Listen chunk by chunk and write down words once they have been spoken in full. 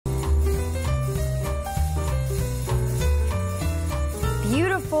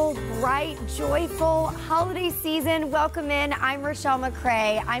beautiful, bright, joyful holiday season. Welcome in. I'm Rochelle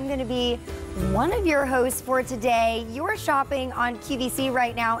McCray. I'm going to be one of your hosts for today. You're shopping on QVC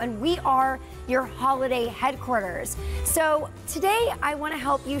right now, and we are your holiday headquarters. So today I want to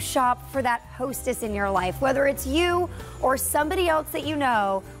help you shop for that hostess in your life. Whether it's you or somebody else that you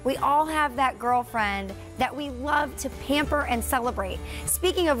know, we all have that girlfriend that we love to pamper and celebrate.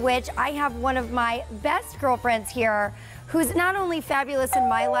 Speaking of which, I have one of my best girlfriends here who's not only fabulous in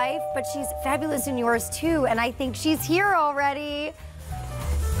my life, but she's fabulous in yours too, and I think she's here already.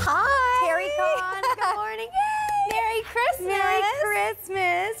 Hi! Terry Kahn, good morning. Yay! Merry Christmas! Merry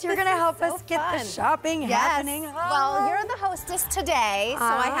Christmas! You're gonna help us get the shopping happening. Well, you're the hostess today, so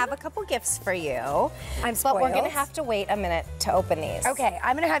I have a couple gifts for you. I'm spoiled. But we're gonna have to wait a minute to open these. Okay,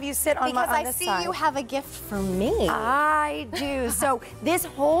 I'm gonna have you sit on because on I this see side. you have a gift for me. I do. So this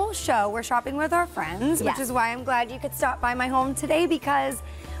whole show, we're shopping with our friends, Yes. which is why I'm glad you could stop by my home today, because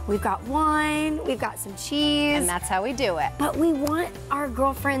we've got wine, we've got some cheese. And that's how we do it. But we want our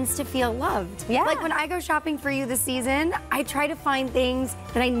girlfriends to feel loved. Yeah. Like when I go shopping for you this season, I try to find things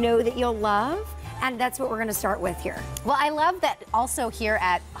that I know that you'll love. And that's what we're going to start with here. Well, I love that also here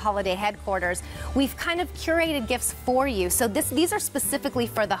at Holiday Headquarters, we've kind of curated gifts for you. So these are specifically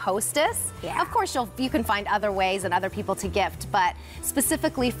for the hostess. Yeah. Of course, you can find other ways and other people to gift, but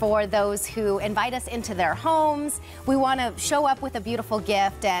specifically for those who invite us into their homes, we want to show up with a beautiful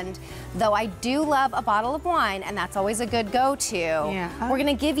gift. And though I do love a bottle of wine, and that's always a good go-to, we're going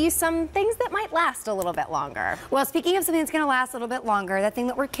to give you some things that might last a little bit longer. Well, speaking of something that's going to last a little bit longer, the thing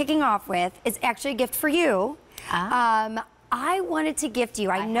that we're kicking off with is actually a gift for you. I wanted to gift you.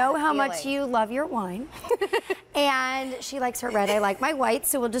 I know how much you love your wine. And she likes her red, I like my white,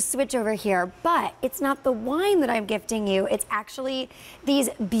 so we'll just switch over here. But it's not the wine that I'm gifting you, it's actually these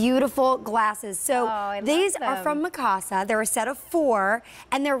beautiful glasses. So these are from Mikasa. They're a set of 4,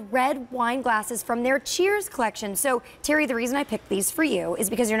 and they're red wine glasses from their Cheers collection. So Terry, the reason I picked these for you is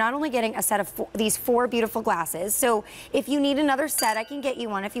because you're not only getting a set of these 4 beautiful glasses, so if you need another set, I can get you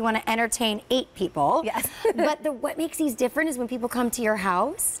one if you want to entertain 8 people. Yes. But what makes these different is when people come to your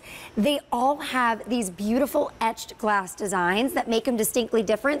house, they all have these beautiful etched glass designs that make them distinctly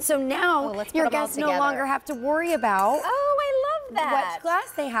different. So now your guests no longer have to worry about I love that. which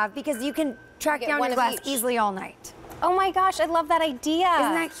glass they have, because you can track down your glass easily all night. Oh my gosh, I love that idea.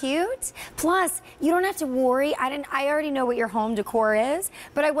 Isn't that cute? Plus, you don't have to worry. I already know what your home decor is,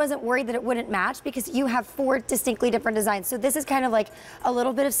 but I wasn't worried that it wouldn't match because you have 4 distinctly different designs. So this is kind of like a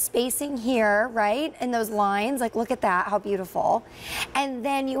little bit of spacing here, right? In those lines, like look at that, how beautiful. And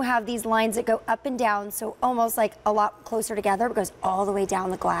then you have these lines that go up and down, so almost like a lot closer together. It goes all the way down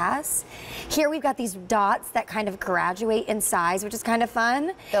the glass. Here we've got these dots that kind of graduate in size, which is kind of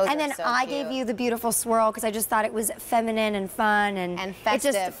fun. And then I gave you the beautiful swirl because I just thought it was feminine and fun and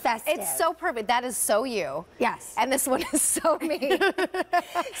festive. It's just festive. It's so perfect. That is so you. Yes. And this one is so me.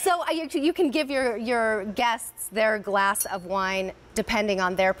 So you can give your guests their glass of wine depending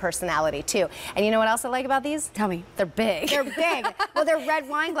on their personality too. And you know what else I like about these? Tell me. They're big. They're big. Well, they're red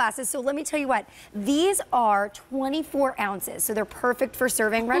wine glasses, so let me tell you what. These are 24 ounces, so they're perfect for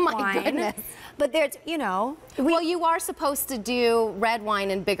serving red wine. Oh my goodness. But they're, you know. Well, you are supposed to do red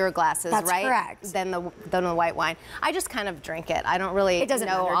wine in bigger glasses, That's right? correct. Than the white wine. I just kind of drink it. I don't really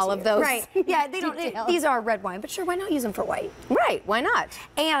know all of those. those. Right. Yeah, they don't. These are red wine, but sure, why not use them for white? Right. Why not?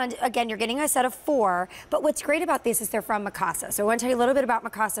 And again, you're getting a set of 4. But what's great about this is they're from Mikasa. So I want to tell you a little bit about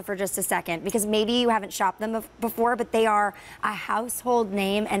Mikasa for just a second, because maybe you haven't shopped them before, but they are a household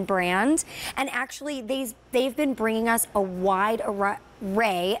name and brand. And actually, they've been bringing us a wide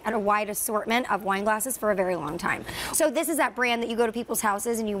array and a wide assortment of wine glasses for a very long time. So this is that brand that you go to people's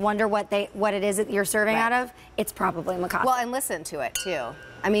houses and you wonder what it is that you're serving out of. It's probably Mikasa. Well, and listen to it too.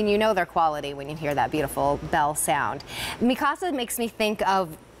 I mean, you know their quality when you hear that beautiful bell sound. Mikasa makes me think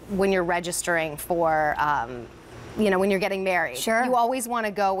of when you're registering for, you know, when you're getting married. Sure. You always want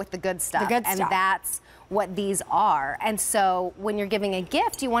to go with the good stuff. The good stuff. And that's what these are. And so when you're giving a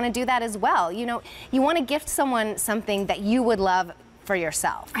gift, you want to do that as well. You know, you want to gift someone something that you would love for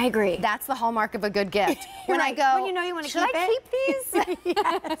yourself. I agree. That's the hallmark of a good gift. When right. I go, when you know you want to should I keep these?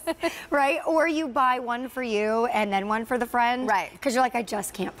 Yes. Right? Or you buy one for you and then one for the friend. Right. Because you're like, I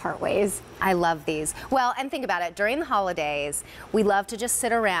just can't part ways. I love these. Well, and think about it. During the holidays, we love to just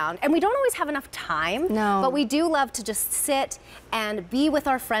sit around, and we don't always have enough time. No. But we do love to just sit and be with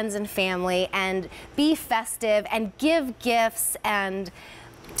our friends and family and be festive and give gifts and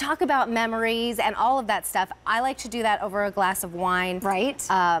talk about memories and all of that stuff. I like to do that over a glass of wine. Right.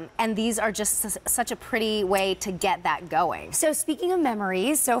 And these are just such a pretty way to get that going. So speaking of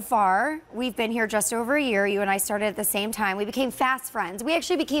memories, so far, we've been here just over a year. You and I started at the same time. We became fast friends. We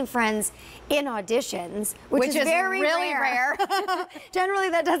actually became friends in auditions, which is very really rare. Generally,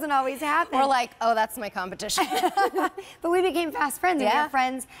 that doesn't always happen. We're like, oh, that's my competition. But we became fast friends, and we're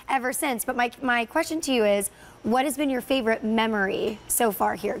friends ever since. But my question to you is, what has been your favorite memory so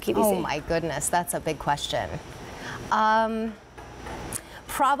far here at QVC? Oh my goodness, that's a big question.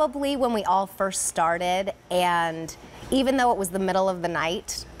 Probably when we all first started, and even though it was the middle of the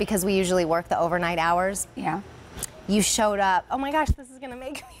night, because we usually work the overnight hours, you showed up. Oh my gosh, this is gonna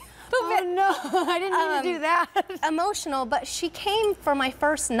make me a little bit. No, I didn't mean to do that. Emotional, but she came for my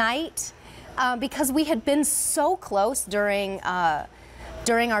first night because we had been so close during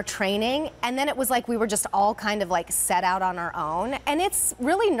our training, and then it was like we were just all kind of like set out on our own, and it's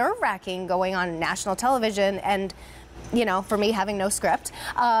really nerve-wracking going on national television, and you know, for me having no script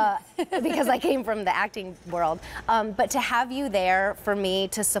because I came from the acting world, but to have you there for me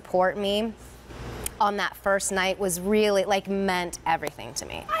to support me on that first night was really, like, meant everything to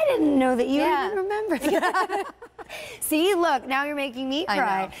me. I didn't know that you even remember that. See, look, now you're making me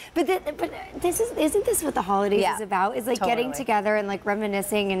cry. But isn't this what the holidays is about? Is like getting together and like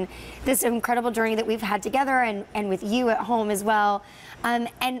reminiscing, and this incredible journey that we've had together, and with you at home as well. And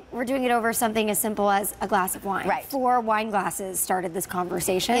we're doing it over something as simple as a glass of wine. Right. 4 wine glasses started this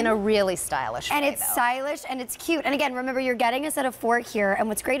conversation. In a really stylish way, and it's stylish and it's cute. And again, remember, you're getting a set of 4 here. And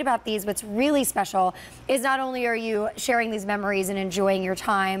what's great about these, what's really special, is not only are you sharing these memories and enjoying your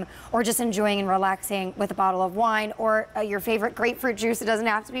time, or just enjoying and relaxing with a bottle of wine, or your favorite grapefruit juice. It doesn't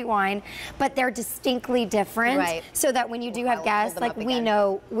have to be wine, but they're distinctly different. Right. So that when you do have guests, like, we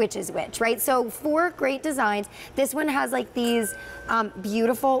know which is which, right? So 4 great designs. This one has like these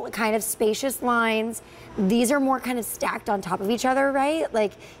beautiful kind of spacious lines. These are more kind of stacked on top of each other, right?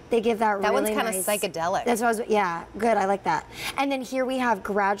 Like, they give that really one's kind nice, of psychedelic. That's what I was, yeah, good, I like that. And then here we have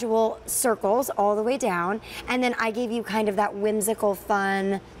gradual circles all the way down, and then I gave you kind of that whimsical,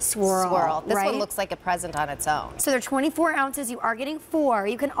 fun swirl. This one looks like a present on its own. So they're 24 ounces, you are getting 4.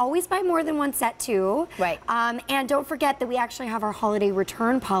 You can always buy more than one set too. Right. And don't forget that we actually have our holiday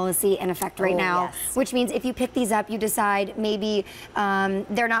return policy in effect right now, which means if you pick these up, you decide maybe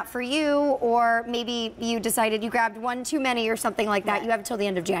they're not for you, or maybe you decided you grabbed one too many or something like that. You have until the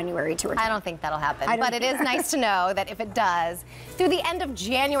end of January to return. I don't think that'll happen, but it is nice to know that if it does, through the end of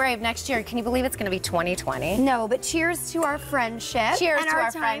January of next year, can you believe it's going to be 2020? No, but cheers to our friendship. Cheers and to our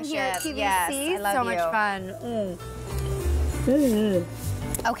our time friendship. here at QVC. Yes, I love so you. Much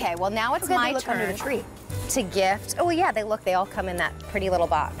fun. Okay, well now it's my turn to gift. Oh yeah, they all come in that pretty little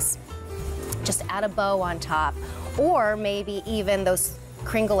box. Just add a bow on top, or maybe even those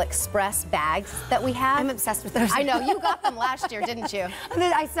Kringle Express bags that we have. I'm obsessed with those. I know, you got them last year, didn't you?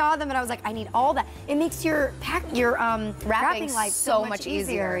 I saw them and I was like, I need all that. It makes your wrapping life so much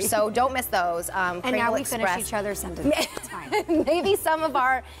easier. So don't miss those. And Kringle now we Express. finish each other's sentences. It's fine. Maybe some of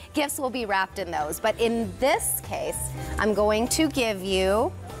our gifts will be wrapped in those, but in this case, I'm going to give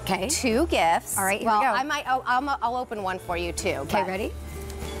you 2 gifts. All right, here we go. I'll open one for you too. Okay, ready?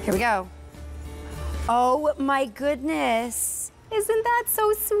 Here we go. Oh my goodness. Isn't that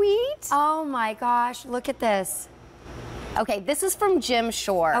so sweet? Oh my gosh, look at this. Okay, this is from Jim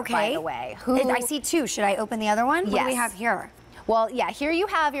Shore, by the way. I see 2. Should I open the other one? Yes. What do we have here? Well, yeah, here you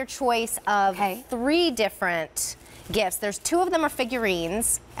have your choice of 3 different gifts. There's 2 of them are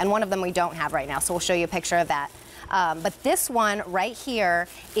figurines, and one of them we don't have right now, so we'll show you a picture of that. But this one right here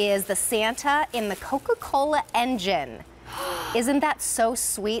is the Santa in the Coca-Cola engine. Isn't that so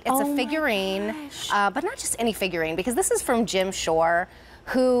sweet? It's a figurine, but not just any figurine, because this is from Jim Shore,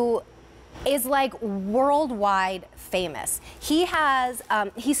 who is like worldwide famous. He has,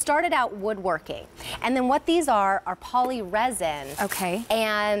 he started out woodworking, and then what these are poly resin. Okay.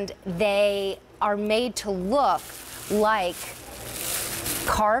 And they are made to look like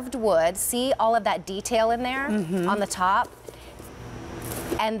carved wood. See all of that detail in there on the top?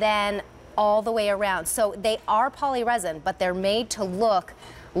 And then all the way around. So they are poly resin, but they're made to look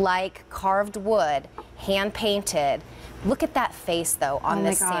like carved wood, hand painted. Look at that face though on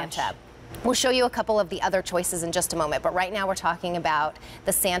this Santa. We'll show you a couple of the other choices in just a moment, but right now we're talking about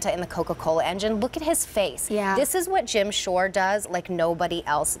the Santa in the Coca-Cola engine. Look at his face. Yeah. This is what Jim Shore does like nobody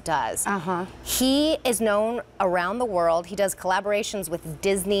else does. He is known around the world. He does collaborations with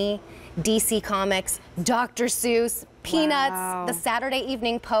Disney, DC Comics, Dr. Seuss, Peanuts, the Saturday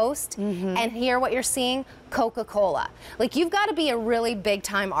Evening Post, and here what you're seeing, Coca-Cola. Like, you've got to be a really big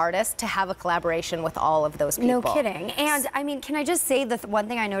time artist to have a collaboration with all of those people. No kidding. And I mean, can I just say the one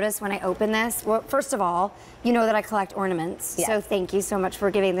thing I noticed when I opened this? Well, first of all, you know that I collect ornaments. Yes. So thank you so much for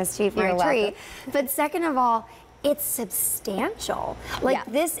giving this to me for my tree. But second of all, it's substantial. Like,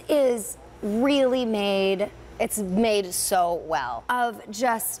 this is really made. It's made so well. Of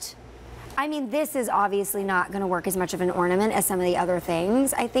just, I mean, this is obviously not going to work as much of an ornament as some of the other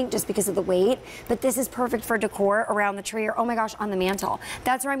things, I think, just because of the weight. But this is perfect for decor around the tree or, oh my gosh, on the mantle.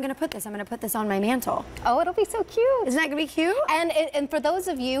 That's where I'm going to put this. I'm going to put this on my mantle. Oh, it'll be so cute. Isn't that going to be cute? And for those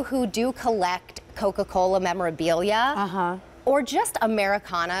of you who do collect Coca-Cola memorabilia, or just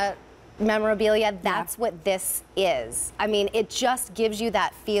Americana memorabilia, that's what this is. I mean, it just gives you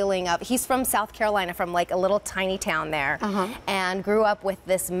that feeling of, he's from South Carolina, from like a little tiny town there, and grew up with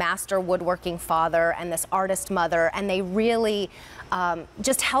this master woodworking father and this artist mother, and they really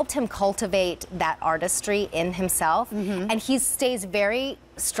just helped him cultivate that artistry in himself. And he stays very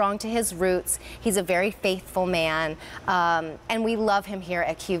strong to his roots. He's a very faithful man, and we love him here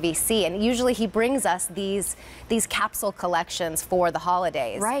at QVC. And usually he brings us these capsule collections for the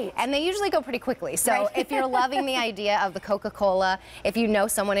holidays. Right. And they usually go pretty quickly. So if you're loving the idea of the Coca-Cola, if you know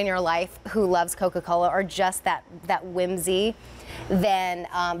someone in your life who loves Coca-Cola or just that whimsy, then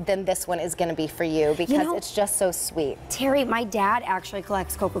this one is going to be for you, because it's just so sweet. Terry, my dad actually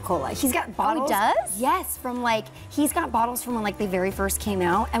collects Coca-Cola. He's got bottles. Oh, he does? Yes, from like, he's got bottles from when like they very first came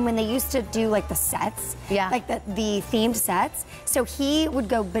out, and when they used to do like the sets, like the themed sets. So he would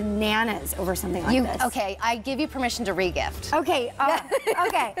go bananas over something like this. Okay, I give you permission to re-gift. Okay,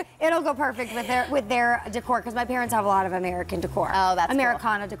 okay, it'll go perfect with their decor, because my parents have a lot of American decor. Oh, that's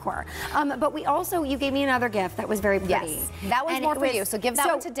Americana decor. But we also, you gave me another gift that was very pretty. Yes, that was more for you. So give that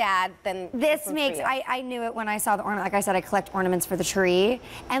one to Dad. Then this makes, I knew it when I saw the ornament. Like I said, I collect ornaments for the tree,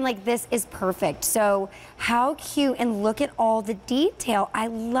 and like this is perfect. So how cute, and look at all the detail. I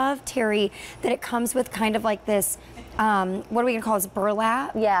love, Terry, that it comes with kind of like this, what are we gonna call this,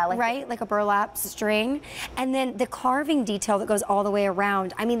 burlap? Yeah, right, like a burlap string, and then the carving detail that goes all the way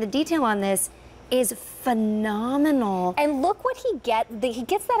around. I mean, the detail on this is phenomenal. And look what he gets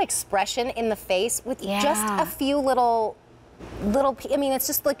that expression in the face with just a few little, I mean, it's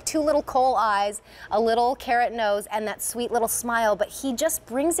just like two little coal eyes, a little carrot nose, and that sweet little smile, but he just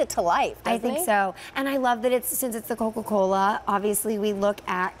brings it to life, doesn't he? I think so. And I love that since it's the Coca-Cola, obviously we look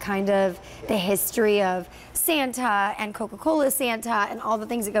at kind of the history of Santa and Coca-Cola Santa and all the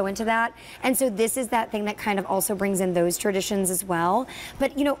things that go into that. And so this is that thing that kind of also brings in those traditions as well.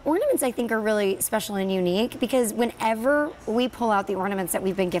 But you know, ornaments I think are really special and unique, because whenever we pull out the ornaments that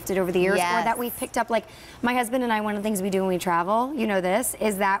we've been gifted over the years, or that we've picked up, like my husband and I, one of the things we do when we travel, you know this,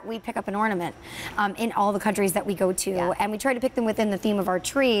 is that we pick up an ornament in all the countries that we go to. And we try to pick them within the theme of our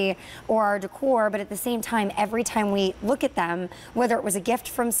tree or our decor, but at the same time, every time we look at them, whether it was a gift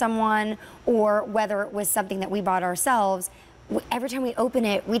from someone or whether it was something that we bought ourselves, every time we open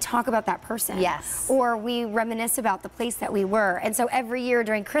it, we talk about that person. Yes. Or we reminisce about the place that we were. And so every year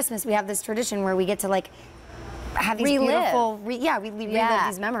during Christmas, we have this tradition where we get to like have these beautiful, we relive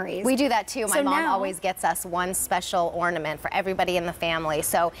these memories. We do that too. My mom always gets us one special ornament for everybody in the family.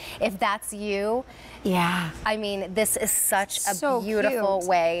 So if that's you, I mean, this is such a beautiful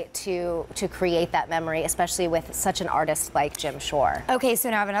way to create that memory, especially with such an artist like Jim Shore. Okay, so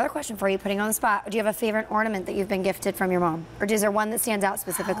now I have another question for you, putting on the spot. Do you have a favorite ornament that you've been gifted from your mom? Or is there one that stands out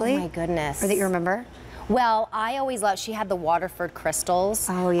specifically? Oh my goodness. Or that you remember? Well, I always loved, she had the Waterford crystals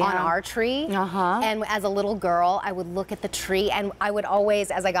on our tree. And as a little girl, I would look at the tree, and I would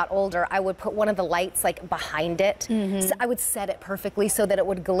always, as I got older, I would put one of the lights like behind it. So I would set it perfectly so that it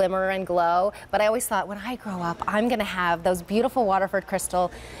would glimmer and glow. But I always thought, when I grow up, I'm gonna have those beautiful Waterford crystal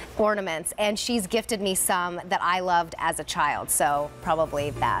ornaments. And she's gifted me some that I loved as a child, so probably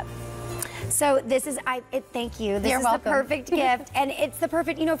that. So this is, thank you. This is the perfect gift. And it's the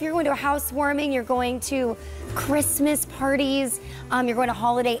perfect, you know, if you're going to a housewarming, you're going to Christmas parties, you're going to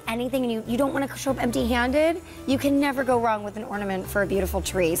holiday, anything, and you don't want to show up empty-handed, you can never go wrong with an ornament for a beautiful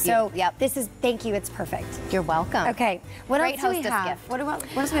tree. So this is, thank you, it's perfect. You're welcome. Okay, what else do we Hostess have? gift. What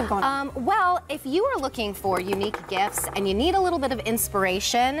else do we have going on? Well, if you are looking for unique gifts and you need a little bit of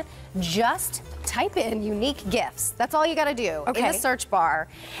inspiration, just type in unique gifts. That's all you got to do in the search bar.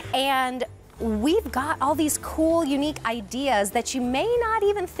 And we've got all these cool, unique ideas that you may not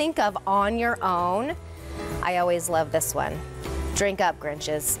even think of on your own. I always love this one. Drink up,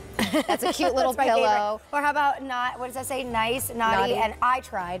 Grinches. That's a cute little pillow. Or how about what does that say? Nice, naughty, and I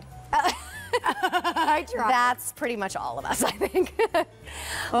tried. I try. That's pretty much all of us, I think. Look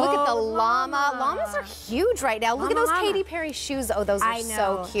at the llama. Llamas are huge right now. Look at those Katy Perry shoes. Oh, those are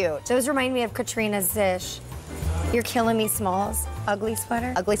so cute. Those remind me of Katrina's Zish. You're killing me, Smalls. Ugly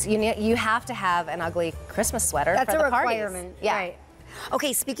sweater? Ugly. You have to have an ugly Christmas sweater That's for the a requirement. parties. Yeah. Right.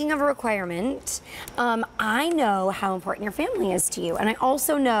 Okay, speaking of a requirement, I know how important your family is to you, and I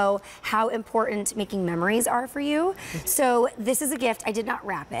also know how important making memories are for you. So this is a gift. I did not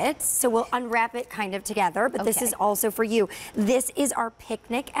wrap it, so we'll unwrap it kind of together, but this is also for you. This is our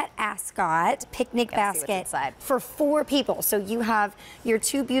picnic at Ascot picnic basket for 4 people. So you have your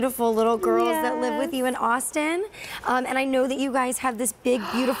 2 beautiful little girls that live with you in Austin, and I know that you guys have this big,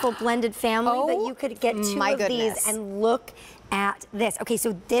 beautiful blended family that you could get 2 of these and look at this. Okay,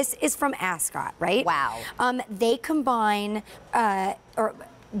 so this is from Ascot, right? Wow.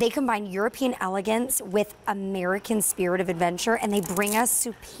 They combine European elegance with American spirit of adventure, and they bring us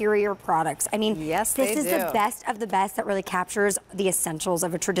superior products. I mean, this is the best of the best that really captures the essentials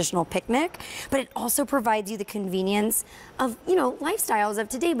of a traditional picnic, but it also provides you the convenience of, you know, lifestyles of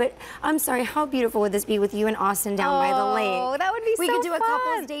today. But I'm sorry, how beautiful would this be with you in Austin down by the lake? Oh, that would be so fun. We could do a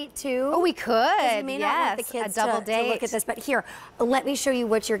couple's date too. Oh, we could. You may not want the kids a double date. to look at this, but here, let me show you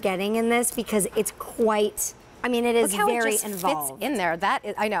what you're getting in this, because it's quite, I mean, it is very involved. Fits in there. That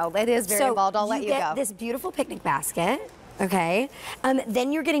is, I know, it is very involved. I'll let you go. You get this beautiful picnic basket, okay?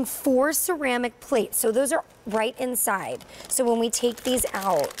 Then you're getting 4 ceramic plates. So those are right inside. So when we take these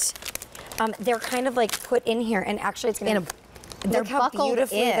out, they're kind of like put in here, and actually it's going to... They're buckled in.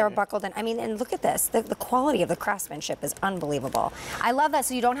 They're buckled in. I mean, and look at this. The quality of the craftsmanship is unbelievable. I love that,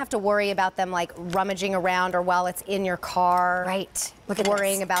 so you don't have to worry about them like rummaging around or while it's in your car. Right. Look at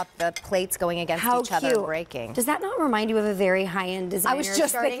worrying about the plates going against each other and breaking. Does that not remind you of a very high-end designer? I was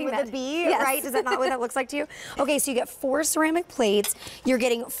just starting thinking with a B, right? Is that not what that looks like to you? Okay, so you get 4 ceramic plates. You're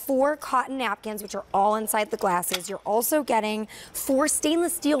getting 4 cotton napkins, which are all inside the glasses. You're also getting 4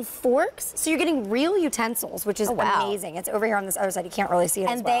 stainless steel forks. So you're getting real utensils, which is amazing. It's over here on this other side. You can't really see it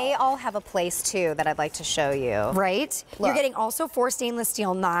and they all have a place, too, that I'd like to show you. Right? Look. You're getting also 4 stainless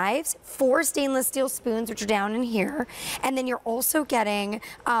steel knives, 4 stainless steel spoons, which are down in here. And then you're also getting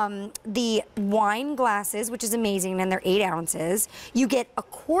the wine glasses, which is amazing, and they're 8 ounces. You get a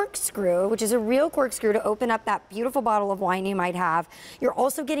corkscrew, which is a real corkscrew to open up that beautiful bottle of wine you might have. You're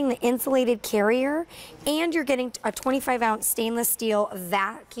also getting the insulated carrier, and you're getting a 25-ounce stainless steel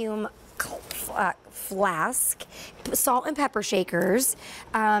vacuum flask, salt and pepper shakers,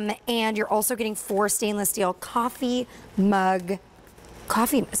 and you're also getting 4 stainless steel steel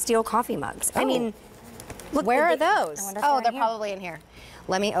coffee mugs. I mean, look, where are those? Oh, they're probably in here.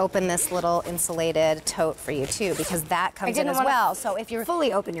 Let me open this little insulated tote for you too, because that comes in as well. So if you're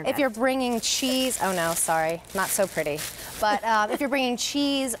fully open your gift. If you're bringing cheese, oh no, sorry, not so pretty. But if you're bringing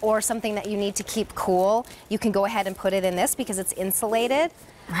cheese or something that you need to keep cool, you can go ahead and put it in this because it's insulated.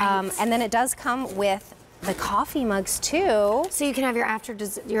 Right. And then it does come with the coffee mugs too. So you can have your after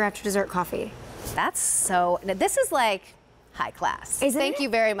dessert coffee. That's so. This is like high class. Thank you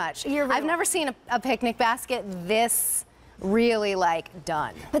very much. I've never seen a picnic basket this really like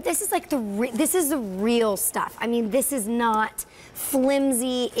done. But this is like this is the real stuff. I mean, this is not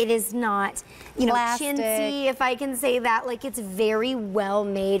flimsy. It is not, you know, chintzy, if I can say that. Like, it's very well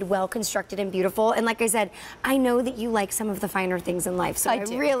made, well constructed, and beautiful. And like I said, I know that you like some of the finer things in life, so I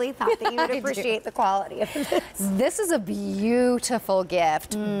really thought that you would appreciate the quality of this. This is a beautiful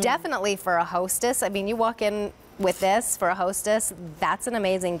gift, definitely for a hostess. I mean, you walk in with this for a hostess, that's an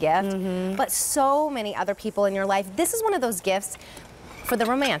amazing gift. But so many other people in your life, this is one of those gifts for the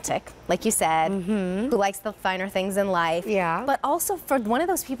romantic, like you said, who likes the finer things in life. Yeah. But also for one of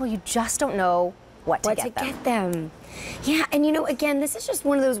those people you just don't know what to get them. Yeah, and you know, again, this is just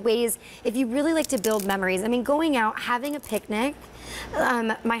one of those ways, if you really like to build memories. I mean, going out, having a picnic.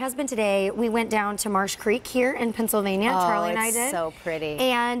 My husband today, we went down to Marsh Creek here in Pennsylvania. Charlie and I did. It's so pretty.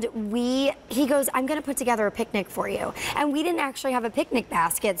 And he goes, I'm going to put together a picnic for you. And we didn't actually have a picnic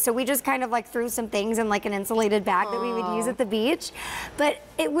basket, so we just kind of like threw some things in like an insulated bag that we would use at the beach. But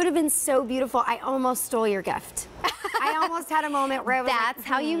it would have been so beautiful. I almost stole your gift. I almost had a moment where I was That's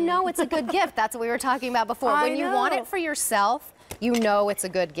how you know it's a good gift. That's what we were talking about before. When you want it for yourself, you know it's a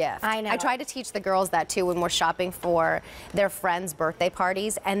good gift. I know. I try to teach the girls that too when we're shopping for their friends' birthday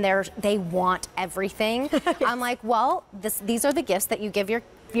parties, and they want everything. I'm like, well, these are the gifts that you give your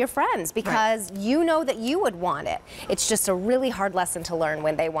your friends because you know that you would want it. It's just a really hard lesson to learn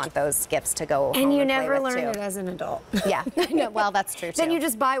when they want those gifts to go home and you play never with, learn too. it as an adult. Yeah, no, well, that's true, too. Then you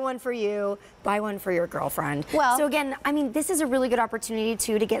just buy one for you, buy one for your girlfriend. Well, so again, I mean, this is a really good opportunity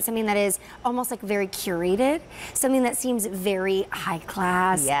too to get something that is almost like very curated, something that seems very high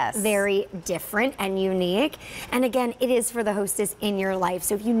class, very different and unique. And again, it is for the hostess in your life.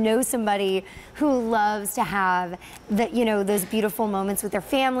 So if you know somebody who loves to have those beautiful moments with their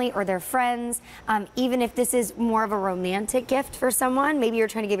family or their friends, even if this is more of a romantic gift for someone, maybe you're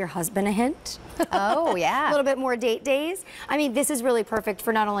trying to give your husband a hint. Oh, yeah. A little bit more date days. I mean, this is really perfect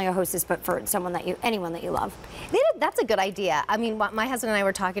for not only a hostess, but for anyone that you love. That's a good idea. I mean, what my husband and I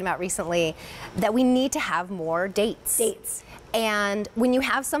were talking about recently, that we need to have more dates. And when you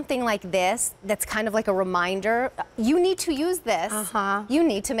have something like this, that's kind of like a reminder, you need to use this. You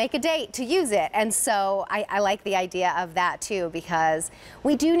need to make a date to use it. And so I like the idea of that too, because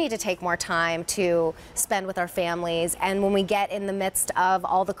we do need to take more time to spend with our families. And when we get in the midst of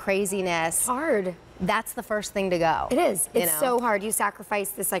all the craziness, it's hard. That's the first thing to go. It is. It's so hard. You sacrifice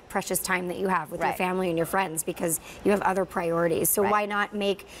this like precious time that you have with your family and your friends because you have other priorities. So why not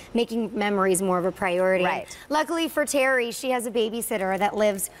make making memories more of a priority? Luckily for Terry, she has a babysitter that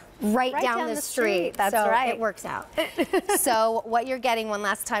lives right down the street. That's so right. It works out. So what you're getting one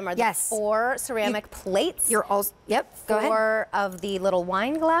last time are the 4 ceramic plates. You're all, go ahead. 4 of the little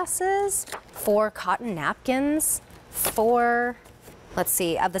wine glasses, 4 cotton napkins, 4, let's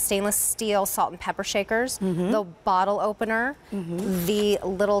see, of the stainless steel salt and pepper shakers, the bottle opener, the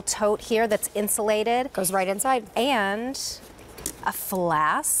little tote here that's insulated. Goes right inside. And a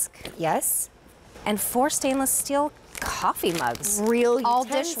flask. Yes. And 4 stainless steel coffee mugs. Real utensils.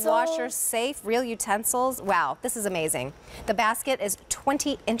 All dishwasher safe, real utensils. Wow, this is amazing. The basket is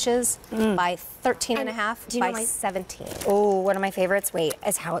 20 inches by 13 and a half by 17. Oh, one of my favorites,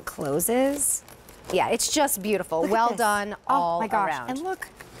 is how it closes. Yeah, it's just beautiful. Well done all around. And look,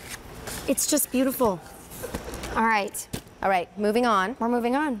 it's just beautiful. All right. All right, moving on. We're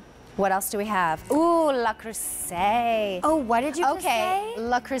moving on. What else do we have? Ooh, Le Creuset. Oh, what did you say?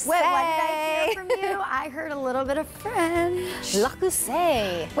 Le Creuset. Wait, what did I hear from you? I heard a little bit of French. Le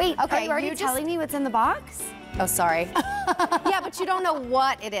Creuset. Wait, are you already telling me what's in the box? Oh, sorry. Yeah, but you don't know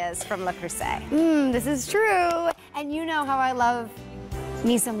what it is from Le Creuset. This is true. And you know how I love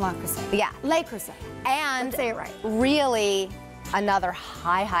me some Le Creuset. Yeah. Le Creuset. And let's say it right. Really another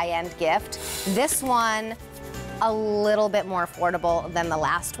high-end gift. This one, a little bit more affordable than the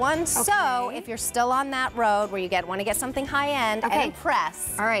last one. So if you're still on that road where you want to get something high-end and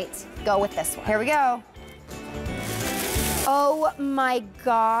impress, go with this one. Here we go. Oh my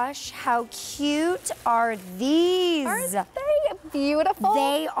gosh, how cute are these? Aren't they beautiful?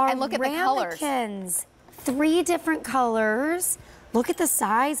 They are and look at the colors. 3 different colors. Look at the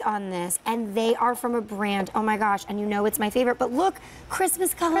size on this, and they are from a brand. Oh my gosh, and you know it's my favorite, but look,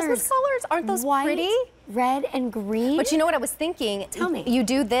 Christmas colors. Christmas colors, aren't those pretty? Red and green. But you know what I was thinking? Tell me. You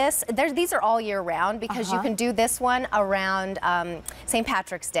do this, these are all year round because you can do this one around St.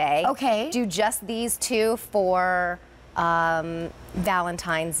 Patrick's Day. Okay. Do just these 2 for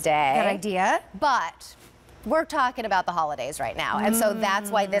Valentine's Day. Good idea. But we're talking about the holidays right now, and so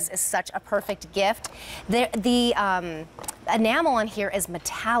that's why this is such a perfect gift. The enamel on here is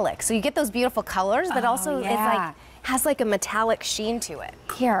metallic, so you get those beautiful colors, but also has like a metallic sheen to it.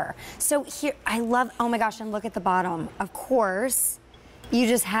 So here, I love, oh my gosh, and look at the bottom. Of course, you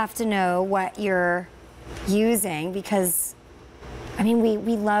just have to know what you're using because, I mean,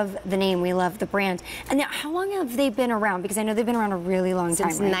 we love the name, we love the brand. And now, how long have they been around? Because I know they've been around a really long time.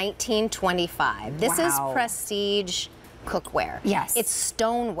 Since 1925. This is prestige cookware. Yes. It's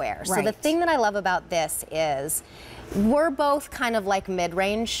stoneware. So the thing that I love about this is we're both kind of like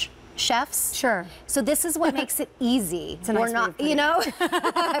mid-range chefs. Sure. So this is what makes it easy. It's a nice way to put you know?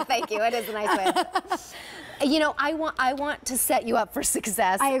 Thank you. It is a nice way. You know, I want to set you up for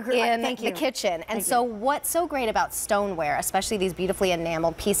success in the kitchen. And so what's so great about stoneware, especially these beautifully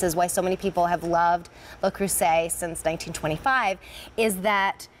enameled pieces, why so many people have loved Le Creuset since 1925, is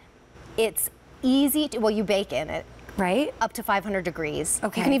that it's easy to, well, you bake in it. Up to 500 degrees. You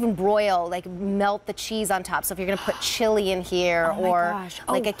can even broil, like melt the cheese on top. So if you're gonna put chili in here or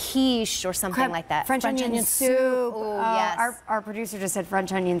like a quiche or something like that. French onion soup. Oh, yes. Our producer just said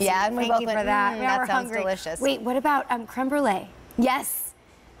French onion soup. Yeah, and we Thank both you for that. That sounds delicious. Wait, what about creme brulee? Yes.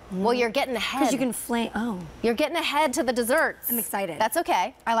 Well, you're getting ahead. Because you can flame, You're getting ahead to the desserts. I'm excited. That's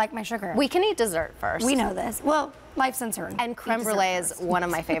okay. I like my sugar. We can eat dessert first. We know this. Well, life's uncertain. And creme brulee is one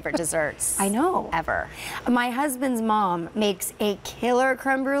of my favorite desserts. I know. Ever. My husband's mom makes a killer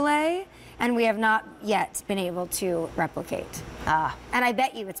creme brulee, and we have not yet been able to replicate. And I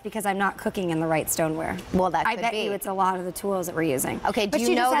bet you it's because I'm not cooking in the right stoneware. Well, that could I bet be. you it's a lot of the tools that we're using. Okay, but do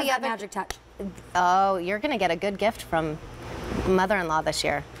she you know just has the that other magic touch? Oh, you're gonna get a good gift from mother-in-law this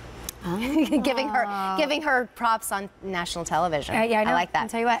year. giving her props on national television. Yeah, I know. I like that. I'll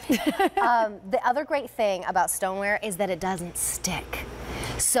tell you what. The other great thing about stoneware is that it doesn't stick.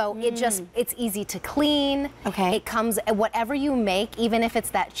 So it's easy to clean. Okay. It comes, whatever you make, even if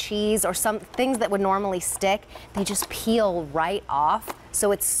it's that cheese or some things that would normally stick, they just peel right off.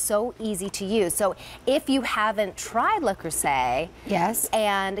 So it's so easy to use. So if you haven't tried Le Creuset, yes,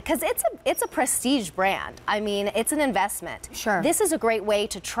 and because it's a prestige brand. I mean, it's an investment. Sure. This is a great way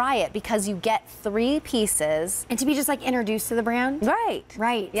to try it because you get 3 pieces. and to be just like introduced to the brand. Right.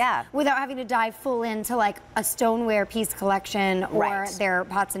 Right. Yeah. Without having to dive full into like a stoneware piece collection or their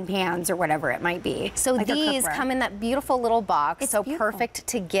pots and pans or whatever it might be. So like these come in that beautiful little box, It's so beautiful. perfect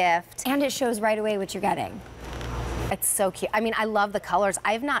to gift. And it shows right away what you're getting. It's so cute. I mean, I love the colors.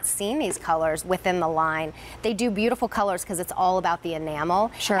 I've not seen these colors within the line. They do beautiful colors because it's all about the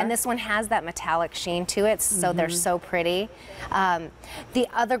enamel. Sure. And this one has that metallic sheen to it, so they're so pretty. The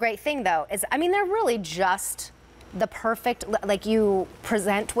other great thing, though, is, I mean, they're really just the perfect, like you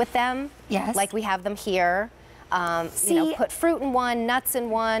present with them. Yes. Like we have them here. You know, put fruit in one, nuts in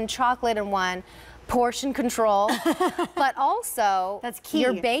one, chocolate in one. Portion control, but also that's key.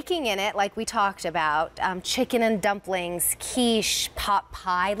 You're baking in it, like we talked about, chicken and dumplings, quiche, pot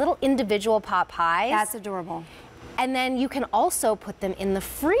pie, little individual pot pies. That's adorable. And then you can also put them in the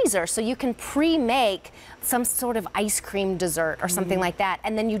freezer, so you can pre-make some sort of ice cream dessert or something like that,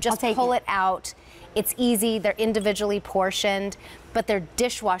 and then you just pull it out. It's easy. They're individually portioned, but they're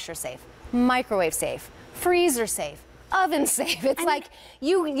dishwasher safe, microwave safe, freezer safe, oven safe. It's like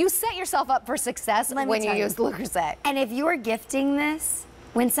you set yourself up for success when you use Le Creuset. And if you're gifting this,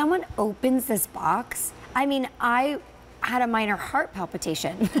 when someone opens this box, I mean, I had a minor heart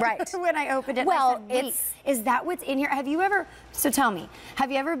palpitation. Right. when I opened it. Well, I said, wait, is that what's in here? Have you ever, so tell me, have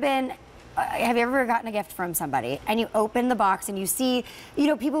you ever gotten a gift from somebody and you open the box and you see, you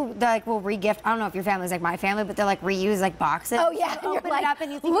know, people like will re-gift, I don't know if your family's like my family, but they'll like reuse like boxes. Oh yeah, you open it up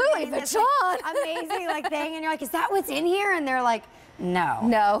and you think Louis this Vuitton. like, amazing like thing, and you're like, is that what's in here? And they're like, no.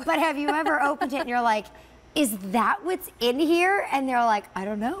 No. But have you ever opened it and you're like, is that what's in here? And they're like, I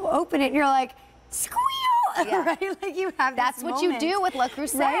don't know. Open it and you're like, squeal. Yeah. Right? Like you have That's this what moment. you do with Le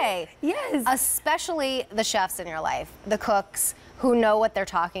Creuset. Right? Yes. Especially the chefs in your life, the cooks who know what they're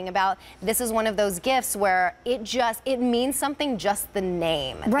talking about. This is one of those gifts where it means something, just the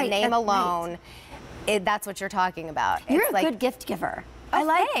name. Right. The name That's alone, that's what you're talking about. You're it's a like, good gift giver. Oh, I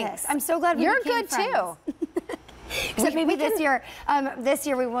like thanks. this. I'm so glad we You're became good friends. too. Except maybe this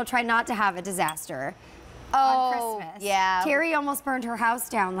year we will try not to have a disaster. On Christmas. Yeah. Terry almost burned her house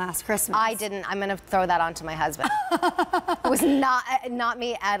down last Christmas. I didn't. I'm going to throw that onto my husband. It was not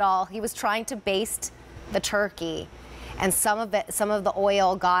me at all. He was trying to baste the turkey, and some of the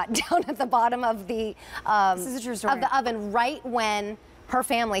oil got down at the bottom of the this is a true story. of the oven right when her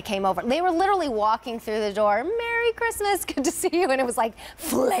family came over. They were literally walking through the door. Merry Christmas, good to see you. And it was like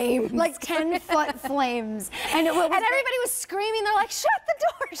flames. Like 10-foot flames. And everybody was screaming. They're like, shut the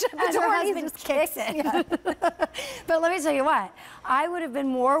door, shut the As door. her And he husband just kicks kicked it. But let me tell you what, I would have been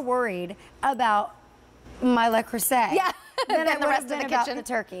more worried about my Le Creuset than I the would rest have of been the about kitchen. the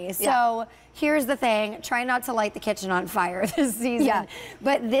turkey. Yeah. So here's the thing, try not to light the kitchen on fire this season. Yeah.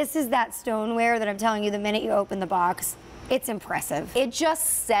 But this is that stoneware that I'm telling you, the minute you open the box, it's impressive. It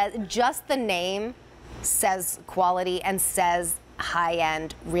just says, just the name says quality and says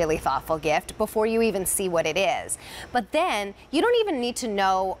high-end, really thoughtful gift before you even see what it is. But then you don't even need to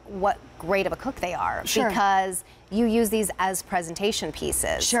know what great of a cook they are because you use these as presentation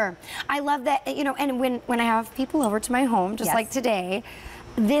pieces. Sure. I love that, you know, and when I have people over to my home, just like today,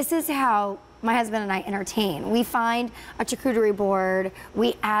 this is how my husband and I entertain. We find a charcuterie board,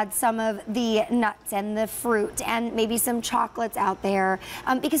 we add some of the nuts and the fruit and maybe some chocolates out there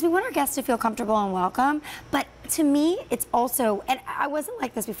because we want our guests to feel comfortable and welcome. But to me, it's also, and I wasn't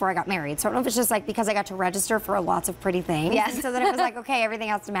like this before I got married, so I don't know if it's just like because I got to register for lots of pretty things. Yes. So that it was like, okay, everything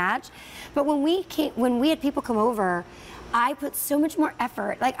has to match. But when we had people come over, I put so much more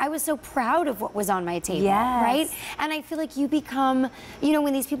effort. Like, I was so proud of what was on my table, right? And I feel like you become, you know,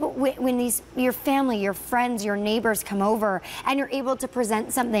 when these people, your family, your friends, your neighbors come over and you're able to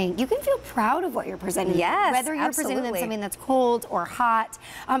present something, you can feel proud of what you're presenting. Yes, whether you're presenting them something that's cold or hot,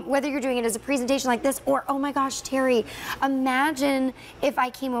 whether you're doing it as a presentation like this, or, oh my gosh, Terry, imagine if I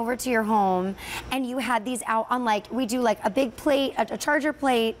came over to your home and you had these out on, like, we do like a big plate, a charger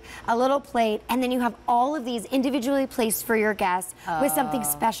plate, a little plate, and then you have all of these individually placed gifts for your guests with something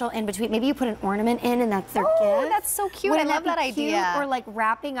special in between. Maybe you put an ornament in and that's their gift. Oh, that's so cute. I love that idea. Or like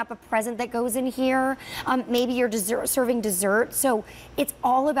wrapping up a present that goes in here. Maybe you're serving dessert. So it's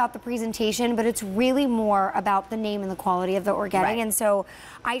all about the presentation, but it's really more about the name and the quality of the organic. And so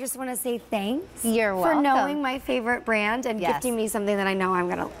I just want to say thanks. You're welcome. For knowing my favorite brand and gifting me something that I know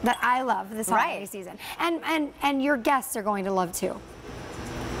that I love this holiday season. And your guests are going to love too.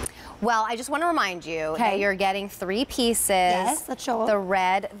 Well, I just want to remind you that you're getting 3 pieces. Yes, let's show them. The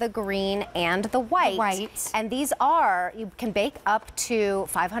red, the green, and the white. And these are, you can bake up to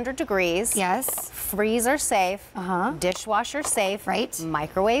 500 degrees. Yes. Freezer safe. Dishwasher safe. Right.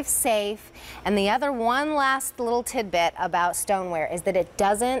 Microwave safe. And the other one last little tidbit about stoneware is that it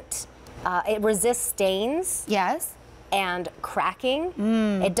doesn't, it resists stains. Yes. And cracking.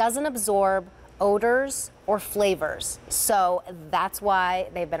 It doesn't absorb odors or flavors. So that's why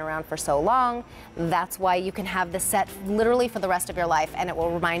they've been around for so long. That's why you can have this set literally for the rest of your life, and it will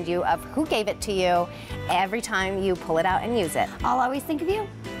remind you of who gave it to you every time you pull it out and use it. I'll always think of you.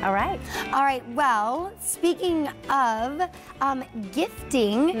 All right. All right, well, speaking of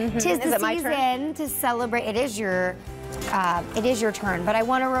gifting, 'tis the season to celebrate. It is your turn, but I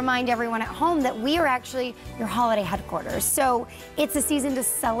want to remind everyone at home that we are actually your holiday headquarters. So it's a season to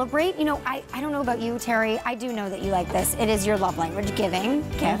celebrate. You know, I don't know about you, Terry. I do know that you like this. It is your love language, giving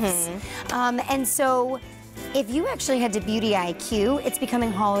gifts. And so if you actually head to Beauty IQ, it's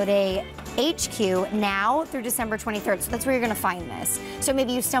becoming Holiday HQ now through December 23rd. So that's where you're going to find this. So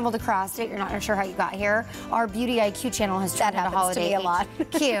maybe you stumbled across it. You're not sure how you got here. Our Beauty IQ channel has turned into Holiday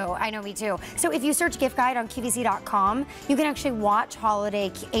HQ. I know, me too. So if you search gift guide on QVC.com, you can actually watch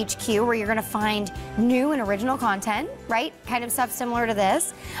Holiday HQ, where you're going to find new and original content, right? Kind of stuff similar to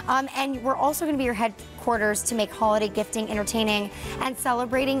this. And we're also going to be your headquarters to make holiday gifting entertaining and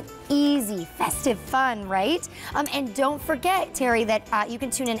celebrating easy, festive fun, right? And don't forget, Terry, that you can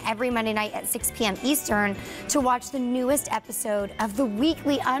tune in every Monday night at 6 p.m. Eastern to watch the newest episode of the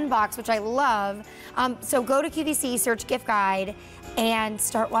weekly unbox, which I love. So go to QVC, search gift guide, and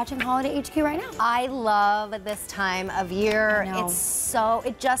start watching Holiday HQ right now. I love this time of year.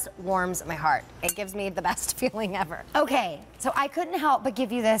 It just warms my heart. It gives me the best feeling ever. Okay, so I couldn't help but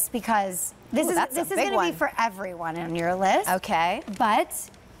give you this because this is going to be for everyone on your list. Okay. But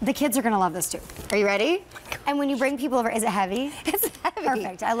the kids are going to love this too. Are you ready? And when you bring people over, is it heavy? It's heavy.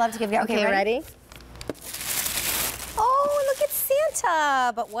 Perfect. I love to give you. Okay, ready? Oh, look at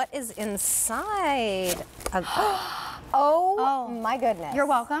Santa. But what is inside? Oh my goodness. You're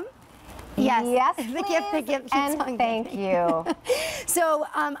welcome. Yes. Yes, the gift keeps on thank you. So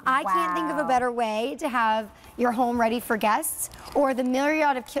I can't think of a better way to have your home ready for guests or the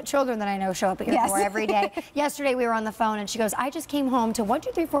myriad of children that I know show up at your door every day. Yesterday we were on the phone and she goes, I just came home to 1,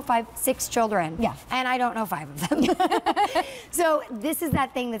 2, 3, 4, 5, 6 children. Yeah. And I don't know 5 of them. So this is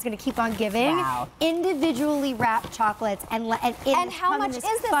that thing that's going to keep on giving. Wow. Individually wrapped chocolates and how much is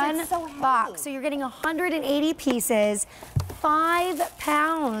this? Fun it's so heavy. box. So you're getting 180 pieces. 5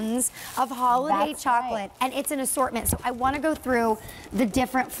 pounds of holiday chocolate, and it's an assortment. So I want to go through the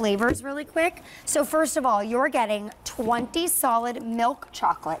different flavors really quick. So first of all, you're getting 20 solid milk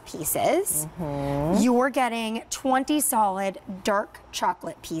chocolate pieces. You're getting 20 solid dark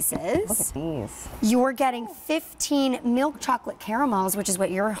chocolate pieces. Look at these. You're getting 15 milk chocolate caramels, which is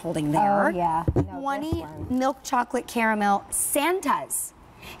what you're holding there. Oh, yeah. 20 milk chocolate caramel Santas.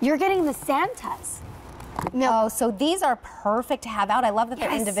 You're getting the Santas. Oh, so these are perfect to have out. I love that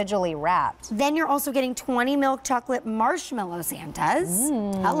they're individually wrapped. Then you're also getting 20 milk chocolate marshmallow Santas.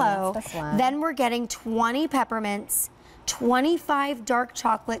 Hello. That's this one. Then we're getting 20 peppermints, 25 dark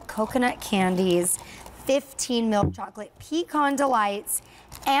chocolate coconut candies, 15 milk chocolate pecan delights,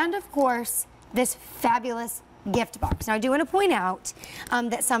 and of course, this fabulous gift box. Now I do want to point out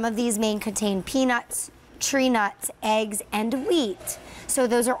that some of these may contain peanuts, tree nuts, eggs, and wheat. So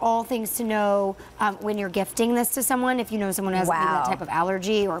those are all things to know when you're gifting this to someone. If you know someone has maybe that type of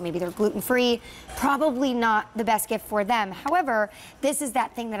allergy or maybe they're gluten-free, probably not the best gift for them. However, this is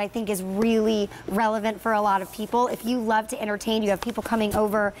that thing that I think is really relevant for a lot of people. If you love to entertain, you have people coming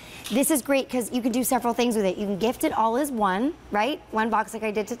over, this is great because you can do several things with it. You can gift it all as one, right? One box like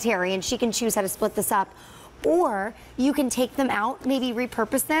I did to Terry, and she can choose how to split this up. Or you can take them out, maybe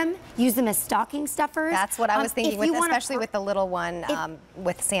repurpose them, use them as stocking stuffers. That's what I was thinking, especially with the little one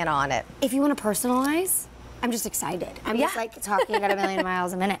with Santa on it. If you want to personalize, I'm just excited. I'm just like talking at 1,000,000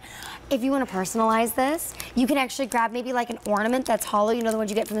 miles a minute. If you want to personalize this, you can actually grab maybe like an ornament that's hollow, you know the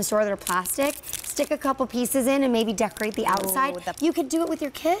ones you get from the store that are plastic, stick a couple pieces in and maybe decorate the outside. You could do it with your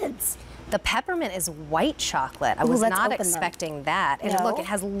kids. The peppermint is white chocolate. I Ooh, was let's not open them. expecting that. And No? look, it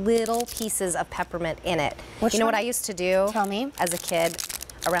has little pieces of peppermint in it. Which you know one? what I used to do? Tell me. As a kid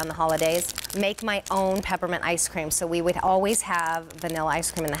around the holidays? Make my own peppermint ice cream. So we would always have vanilla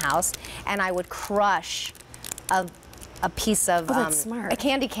ice cream in the house, and I would crush a piece of that's smart. a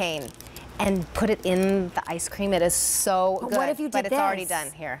candy cane and put it in the ice cream. It is so good. What if you did But it's this? already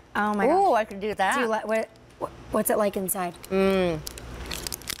done here. Oh my gosh. Ooh, I could do that. Do you like what's it like inside?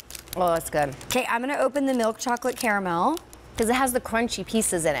 Oh, that's good. Okay, I'm gonna open the milk chocolate caramel. Because it has the crunchy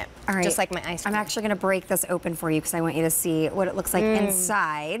pieces in it. All right. Just like my ice cream. I'm actually gonna break this open for you because I want you to see what it looks like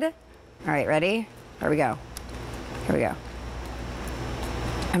inside. All right, ready? Here we go. Here we go.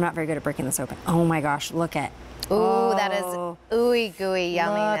 I'm not very good at breaking this open. Oh my gosh, look at. Ooh, that is ooey gooey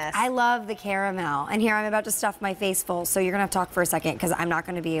yumminess. Look, I love the caramel. And here I'm about to stuff my face full, so you're gonna have to talk for a second because I'm not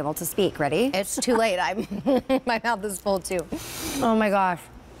gonna be able to speak. Ready? It's too late. My mouth is full too. Oh my gosh.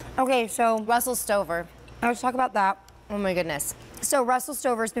 Okay, so Russell Stover. let's talk about that. Oh my goodness. So Russell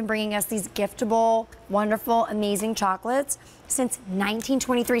Stover's been bringing us these giftable, wonderful, amazing chocolates since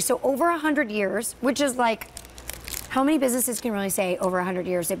 1923. So over 100 years, which is like, how many businesses can really say over 100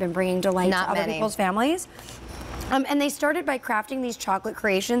 years they've been bringing delight Not to other many. people's families? And they started by crafting these chocolate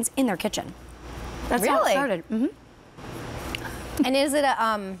creations in their kitchen. That's how it Really? started. And is it a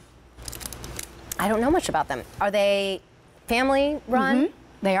I don't know much about them. Are they family run?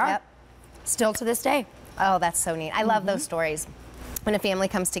 They are. Yep. Still to this day. Oh, that's so neat. I love those stories when a family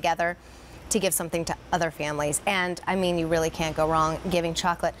comes together to give something to other families. And I mean, you really can't go wrong giving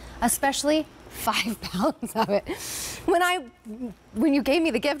chocolate, especially 5 pounds of it. When you gave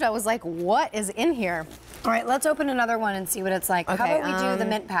me the gift, I was like, what is in here? All right, let's open another one and see what it's like. Okay, How about we do the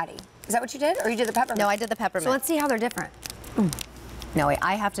mint patty? Is that what you did? Or you did the peppermint? No, I did the peppermint. So let's see how they're different. No, wait,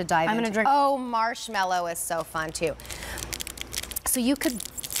 I have to dive I'm into gonna drink- Oh, marshmallow is so fun too. So you could,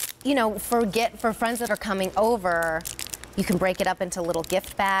 you know, for friends that are coming over, you can break it up into little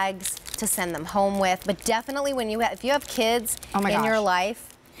gift bags to send them home with. But definitely if you have kids in your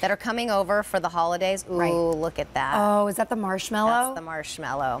life that are coming over for the holidays, ooh, Right. look at that. Oh, is that the marshmallow? That's the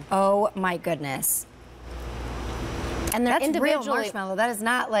marshmallow. Oh my goodness. And they're That's real individually. marshmallow. That is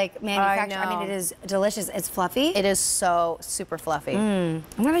not like manufactured. I mean, know. it is delicious. It's fluffy. It is so super fluffy. I'm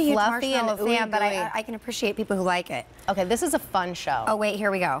not a huge Fluffy and marshmallow fan, but ooey-gooey. I can appreciate people who like it. Okay, this is a fun show. Oh, wait,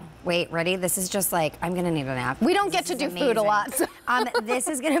 here we go. Wait, ready? This is just like, I'm going to need a nap. We don't get This to is do food a lot. amazing. This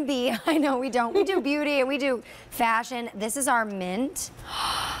is going to be, I know we don't. We do beauty and we do fashion. This is our mint.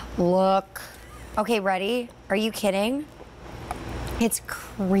 Look. Okay, ready? Are you kidding? It's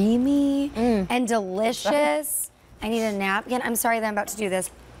creamy and delicious. I need a napkin. I'm sorry that I'm about to do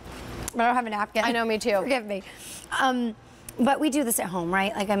this. But I don't have a napkin. I know, me too. Forgive me. But we do this at home,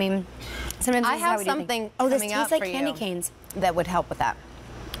 right? Like, I mean, sometimes I this is how have we do things. something Oh, this coming tastes up like for candy you. canes. That would help with that.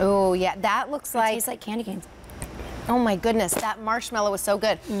 Oh yeah, that looks It like. tastes like candy canes. Oh my goodness, that marshmallow is so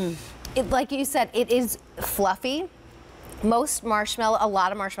good. It, like you said, it is fluffy. A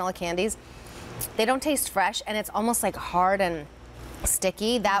lot of marshmallow candies, they don't taste fresh, and it's almost like hard and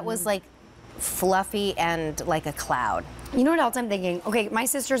sticky. That was like fluffy and like a cloud. You know what else I'm thinking? Okay, my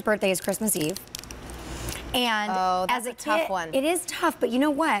sister's birthday is Christmas Eve. And Oh, as that's a a tough kid, one. It is tough, but you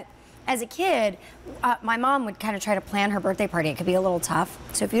know what? As a kid, my mom would kind of try to plan her birthday party. It could be a little tough.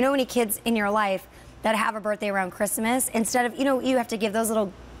 So if you know any kids in your life that have a birthday around Christmas, instead of, you have to give those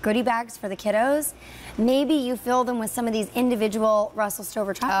little goodie bags for the kiddos, maybe you fill them with some of these individual Russell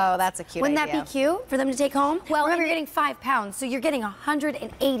Stover chocolates. Oh, that's a cute Wouldn't idea. that be cute for them to take home? Well, remember, and you're getting 5 pounds, so you're getting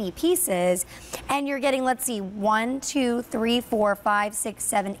 180 pieces, and you're getting, let's see, 1, 2, 3, 4, 5, 6,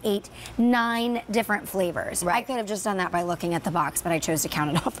 7, 8, 9 different flavors. Right. I could have just done that by looking at the box, but I chose to count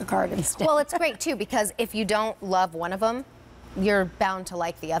it off the card instead. Well, it's great too because if you don't love one of them, you're bound to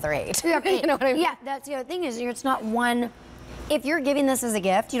like the other 8. You know what I mean? Yeah, that's the other thing is it's not one. If you're giving this as a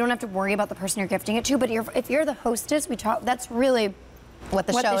gift, you don't have to worry about the person you're gifting it to. But if you're the hostess, that's really What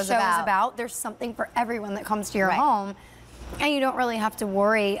the show is about. There's something for everyone that comes to your Right. home. And you don't really have to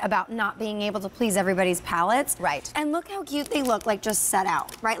worry about not being able to please everybody's palates. Right. And look how cute they look, like just set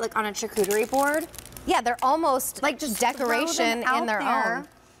out, right? Like on a charcuterie board. Yeah, they're almost Like just decoration throw them in out their there. own.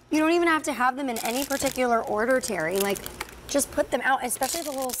 You don't even have to have them in any particular order, Terry. Like, just put them out, especially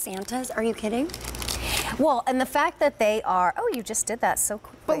the little Santas. Are you kidding? Well, and the fact that they are, oh, you just did that so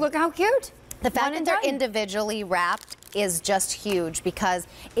quickly. But look how cute. The fact One that and they're done. individually wrapped is just huge, because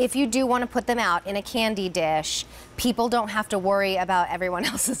if you do want to put them out in a candy dish, people don't have to worry about everyone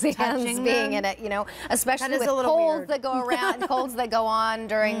else's hands being in it, you know, especially with colds that go around, colds that go on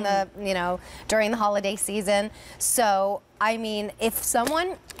during the, you know, during the holiday season. So, I mean, if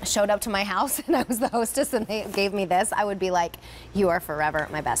someone showed up to my house and I was the hostess and they gave me this, I would be like, you are forever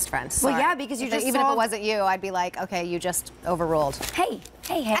my best friend. Sorry. Well, yeah, because you just even if it wasn't you, I'd be like, okay, you just overruled. Hey.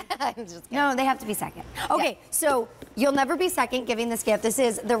 I'm just kidding. No, they have to be second. Okay, so you'll never be second giving this gift. This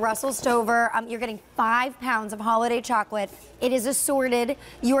is the Russell Stover. You're getting 5 pounds of holiday chocolate. It is assorted.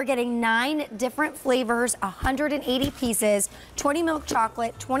 You are getting 9 different flavors, 180 pieces, 20 milk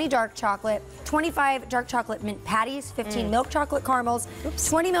chocolate, 20 dark chocolate, 25 dark chocolate mint patties, 15 milk chocolate caramels,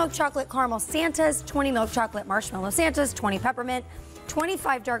 20 milk chocolate caramel Santas, 20 milk chocolate marshmallow Santas, 20 peppermint,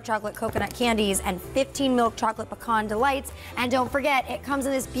 25 dark chocolate coconut candies, and 15 milk chocolate pecan delights. And don't forget, it comes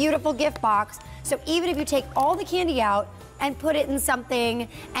in this beautiful gift box. So even if you take all the candy out and put it in something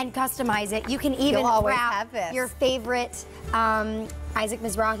and customize it, you can even wrap your favorite Isaac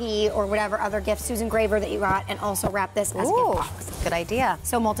Mizrahi or whatever other gift, Susan Graver, that you got, and also wrap this as a gift box. Good idea.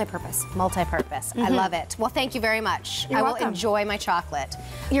 So multi-purpose. Multi-purpose. I love it. Well, thank you very much. You're welcome. Will enjoy my chocolate.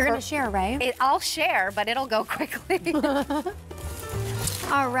 You're going to share, right? I'll share, but it'll go quickly.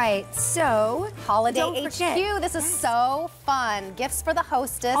 All right, so Holiday HQ. This is so fun. Gifts for the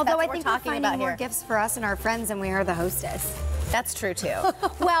hostess. Although That's I think we're finding more gifts for us and our friends than we are the hostess. That's true too.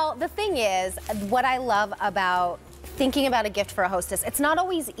 Well, the thing is, what I love about thinking about a gift for a hostess, it's not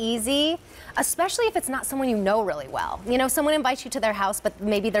always easy, especially if it's not someone you know really well. You know, someone invites you to their house, but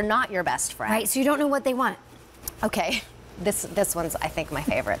maybe they're not your best friend. Right, so you don't know what they want. Okay, this one's, I think, my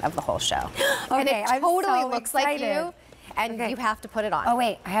favorite of the whole show. Okay, and it totally looks like you. And you have to put it on. Oh,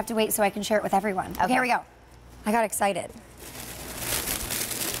 wait. I have to wait so I can share it with everyone. Okay, here we go. I got excited.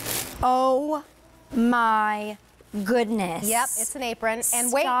 Oh, my goodness. Yep, it's an apron.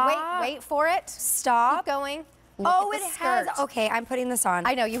 And wait for it. Stop. Keep going. Look at the skirt. Okay, I'm putting this on.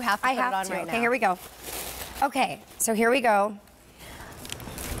 I know, you have to put it on right now. Okay, here we go. Okay, so here we go.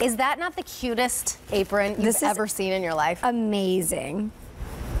 Is that not the cutest apron you've ever seen in your life? Amazing.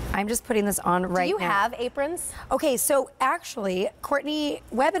 I'm just putting this on right now. Do you have aprons? Okay, so actually, Courtney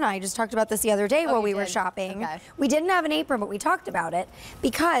Webb and I just talked about this the other day while we were shopping. Okay. We didn't have an apron, but we talked about it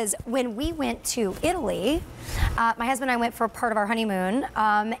because when we went to Italy, my husband and I went for part of our honeymoon,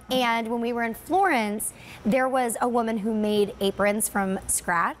 and when we were in Florence, there was a woman who made aprons from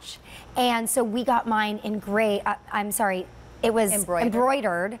scratch, and so we got mine in gray, it was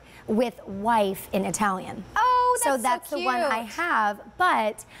embroidered with wife in Italian. Oh, that's so that's so the one I have,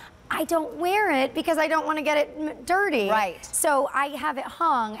 but I don't wear it because I don't want to get it dirty. Right. So I have it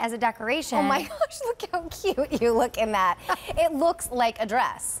hung as a decoration. Oh my gosh, look how cute you look in that. It looks like a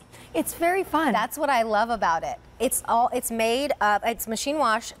dress. It's very fun. That's what I love about it. It's made up, it's machine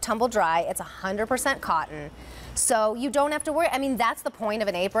wash, tumble dry, it's 100% cotton. So you don't have to worry. I mean, that's the point of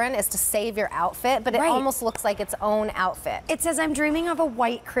an apron, is to save your outfit, but it almost looks like its own outfit. It says, I'm dreaming of a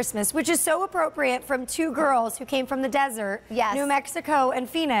white Christmas, which is so appropriate from 2 girls who came from the desert, New Mexico and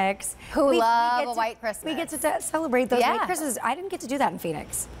Phoenix. Who love a white Christmas. We get to celebrate those white Christmases. I didn't get to do that in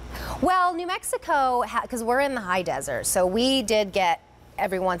Phoenix. Well, New Mexico, because we're in the high desert, so we did get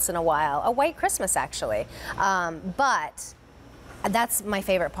every once in a while a white Christmas, actually. But that's my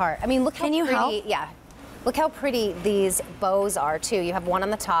favorite part. I mean, look how pretty. Yeah. Look how pretty these bows are, too. You have one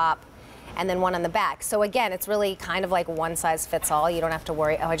on the top and then one on the back. So again, it's really kind of like one size fits all. You don't have to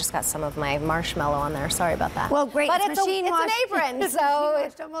worry. Oh, I just got some of my marshmallow on there. Sorry about that. Well, great. But it's an apron, so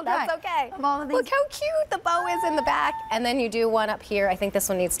that's okay. Look how cute the bow is in the back. And then you do one up here. I think this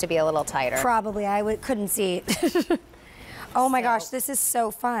one needs to be a little tighter. Probably. couldn't see. Oh my gosh, this is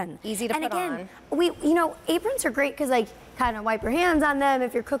so fun. Easy to put on. You know, aprons are great because, like, kind of wipe your hands on them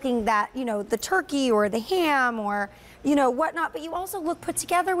if you're cooking that, you know, the turkey or the ham or, you know, whatnot. But you also look put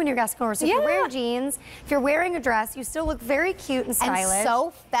together when you're guest over. So if you're wearing jeans, if you're wearing a dress, you still look very cute and stylish. And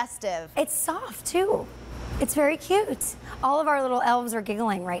so festive. It's soft, too. It's very cute. All of our little elves are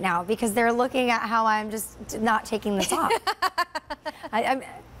giggling right now because they're looking at how I'm just not taking this off. Can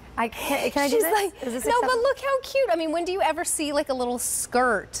I do this? Like, is this no, but look how cute. I mean, when do you ever see like a little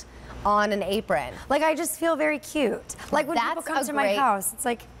skirt on an apron? Like, I just feel very cute. Like when people come to my house, it's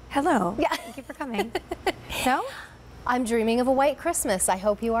like, hello. Yeah. Thank you for coming. No? I'm dreaming of a white Christmas. I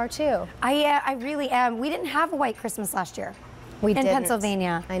hope you are too. I really am. We didn't have a white Christmas last year. We didn't. In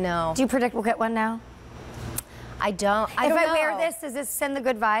Pennsylvania. I know. Do you predict we'll get one now? I don't know. If I wear this, does this send the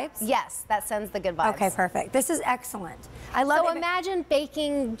good vibes? Yes, that sends the good vibes. Okay, perfect. This is excellent. I love it. So imagine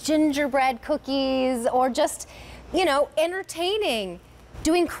baking gingerbread cookies or just, you know, entertaining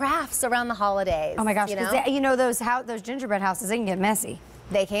doing crafts around the holidays. Oh my gosh, you because know? those gingerbread houses, they can get messy.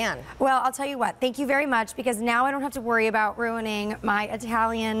 They can. Well, I'll tell you what, thank you very much, because now I don't have to worry about ruining my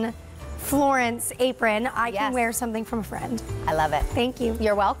Italian Florence apron. I can wear something from a friend. I love it. Thank you.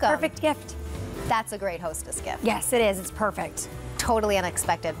 You're welcome. Perfect gift. That's a great Hostess gift. Yes, it is. It's perfect. Totally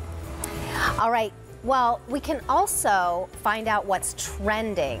unexpected. All right, well, we can also find out what's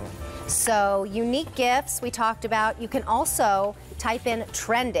trending. So unique gifts we talked about. You can also type in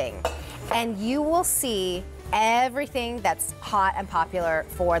trending, and you will see everything that's hot and popular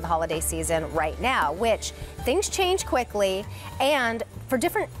for the holiday season right now, which things change quickly, and for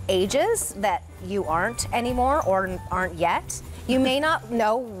different ages that you aren't anymore or aren't yet, you may not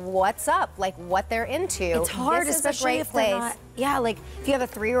know what's up, like what they're into. It's hard, this especially is a great place. Yeah, like if you have a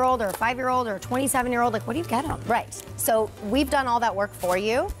 3-year-old or a 5-year-old or a 27-year-old, like what do you get them? Right. So we've done all that work for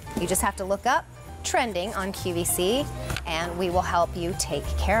you. You just have to look up trending on QVC, and we will help you take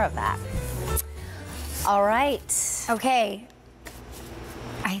care of that. All right. Okay.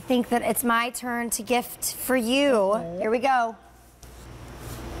 I think that it's my turn to gift for you. Here we go.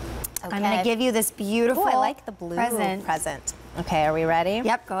 Okay. I'm going to give you this beautiful I like the blue present. Okay, are we ready?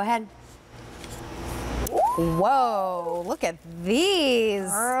 Yep, go ahead. Whoa, look at these.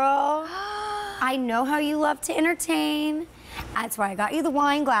 Girl, I know how you love to entertain. That's why I got you the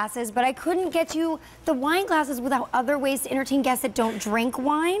wine glasses, but I couldn't get you the wine glasses without other ways to entertain guests that don't drink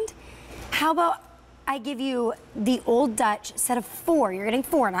wine. How about I give you the Old Dutch set of 4. You're getting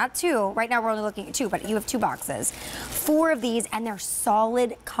 4, not 2. Right now we're only looking at 2, but you have 2 boxes. 4 of these, and they're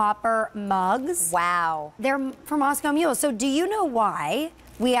solid copper mugs. Wow. They're for Moscow Mules. So do you know why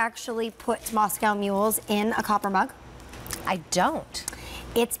we actually put Moscow Mules in a copper mug? I don't.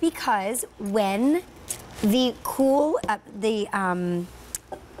 It's because when the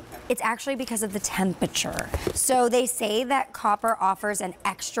it's actually because of the temperature. So they say that copper offers an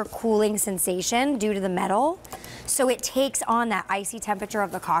extra cooling sensation due to the metal. So it takes on that icy temperature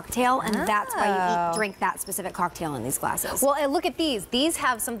of the cocktail, and that's why you drink that specific cocktail in these glasses. Well, and look at these. These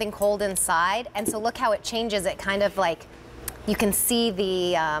have something cold inside, and so look how it changes. It kind of like, you can see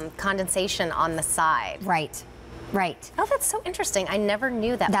the condensation on the side. Right. Right. Oh, that's so interesting. I never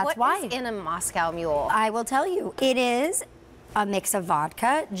knew that. That's why. What is in a Moscow Mule? I will tell you. It is a mix of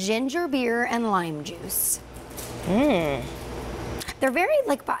vodka, ginger beer, and lime juice. They're very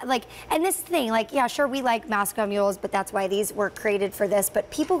and this thing, like, yeah, sure, we like Moscow Mules, but that's why these were created for this. But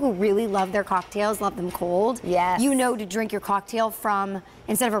people who really love their cocktails love them cold. Yes. You know, to drink your cocktail from,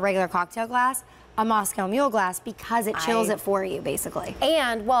 instead of a regular cocktail glass, a Moscow Mule glass, because it chills it for you, basically.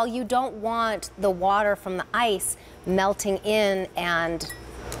 And, well, you don't want the water from the ice melting in and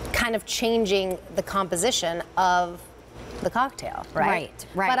kind of changing the composition of the cocktail, right?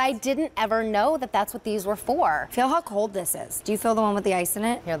 Right. But I didn't ever know that that's what these were for. Feel how cold this is. Do you feel the one with the ice in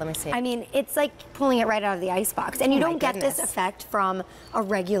it? Here, let me see. I mean, it's like pulling it right out of the ice box. And you don't get this effect from a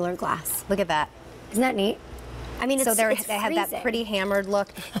regular glass. Look at that. Isn't that neat? I mean, so they have that pretty hammered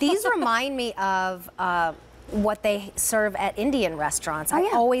look. These remind me of what they serve at Indian restaurants. I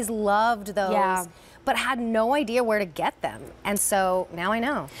always loved those. But had no idea where to get them, and so now I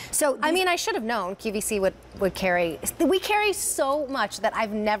know. So I mean, I should have known QVC would carry. We carry so much that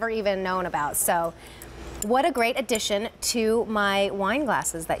I've never even known about. So, what a great addition to my wine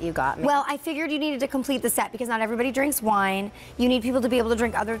glasses that you got me. Well, I figured you needed to complete the set because not everybody drinks wine. You need people to be able to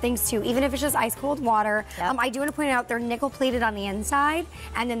drink other things too, even if it's just ice cold water. Yep. I do want to point out they're nickel plated on the inside,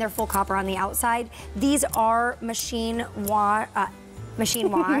 and then they're full copper on the outside. These are machine wash.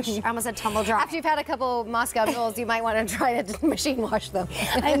 I almost said tumble dry. After you've had a couple Moscow Mules, you might want to try to machine wash them.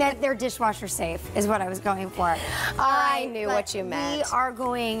 I meant they're dishwasher safe, is what I was going for. I knew what you meant. We are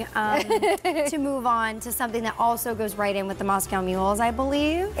going to move on to something that also goes right in with the Moscow Mules, I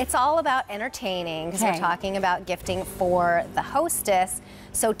believe. It's all about entertaining, because we're talking about gifting for the hostess.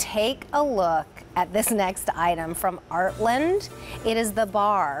 So take a look at this next item from Artland. It is the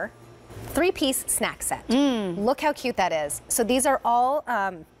bar 3-piece snack set. Look how cute that is. So these are all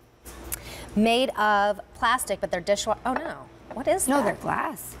made of plastic, but they're dishwasher. Oh no, what is that? No, they're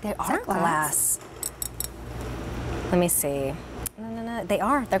glass. They are glass. Let me see. No, they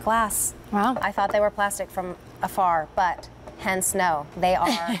are. They're glass. Wow. I thought they were plastic from afar, but hence no, they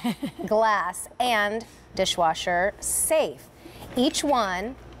are glass and dishwasher safe. Each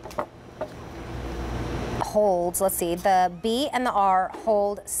one holds, let's see, the B and the R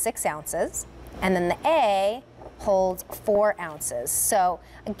hold 6 ounces, and then the A holds 4 ounces. So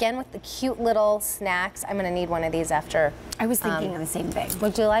again, with the cute little snacks, I'm gonna need one of these after. I was thinking of the same thing.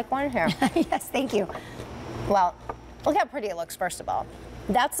 Would you like one? Here. Yes, thank you. Well, look how pretty it looks, first of all.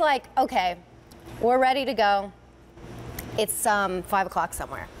 That's like, okay, we're ready to go. It's 5 o'clock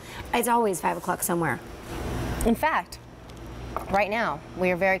somewhere. It's always 5 o'clock somewhere. In fact, right now,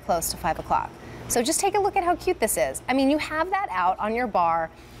 we are very close to 5 o'clock. So just take a look at how cute this is. I mean, you have that out on your bar.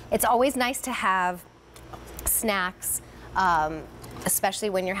 It's always nice to have snacks,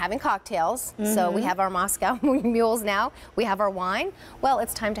 especially when you're having cocktails. So we have our Moscow mules now. We have our wine. Well,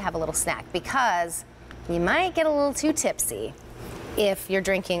 it's time to have a little snack because you might get a little too tipsy if you're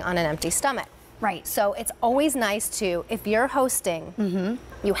drinking on an empty stomach. Right. So it's always nice to, if you're hosting,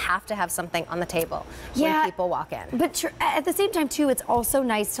 you have to have something on the table when people walk in. But at the same time, too, it's also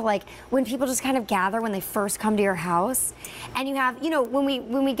nice to, like, when people just kind of gather when they first come to your house, and you have, you know, when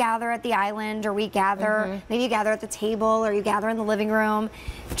we gather at the island, or we gather, maybe you gather at the table, or you gather in the living room,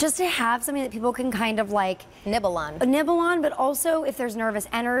 just to have something that people can kind of, like, Nibble on. But also if there's nervous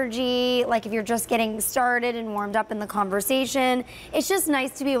energy, like if you're just getting started and warmed up in the conversation, it's just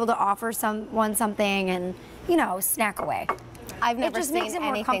nice to be able to offer someone something and, you know, snack away. I've never seen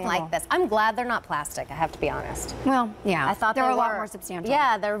anything like this. I'm glad they're not plastic, I have to be honest. Well, yeah. I thought they were a lot more substantial.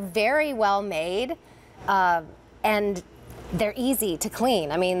 Yeah, they're very well made, and they're easy to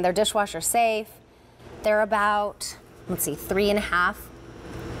clean. I mean, they're dishwasher safe. They're about, let's see, 3.5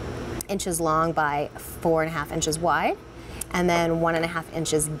 inches long by 4.5 inches wide, and then 1.5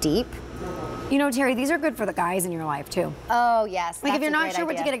 inches deep. You know, Terry, these are good for the guys in your life, too. Oh, yes. Like, if you're not sure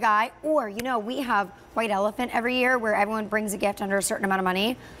what to get a guy, or, you know, we have White Elephant every year where everyone brings a gift under a certain amount of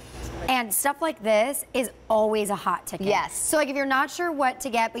money. And stuff like this is always a hot ticket. Yes. So, like, if you're not sure what to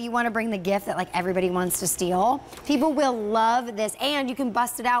get, but you want to bring the gift that, like, everybody wants to steal, people will love this. And you can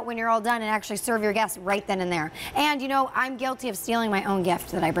bust it out when you're all done and actually serve your guests right then and there. And, you know, I'm guilty of stealing my own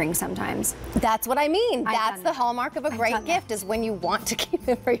gift that I bring sometimes. That's what I mean. That's the hallmark of a great gift, is when you want to keep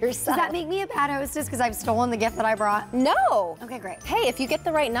it for yourself. Does that make me a bad hostess because I've stolen the gift that I brought? No. Okay, great. Hey, if you get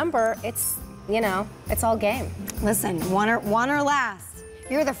the right number, it's, you know, it's all game. Listen, one or last.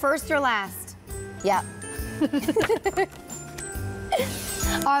 You're the first or last. Yep.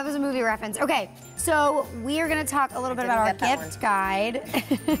 Oh, it was a movie reference. Okay, so we are going to talk a little bit about our gift guide.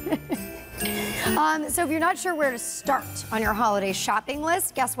 So if you're not sure where to start on your holiday shopping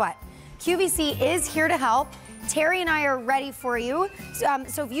list, guess what? QVC is here to help. Terry and I are ready for you.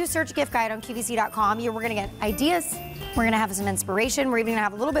 So if you search gift guide on QVC.com, we're going to get ideas. We're going to have some inspiration. We're even going to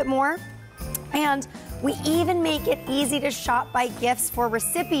have a little bit more. And we even make it easy to shop by gifts for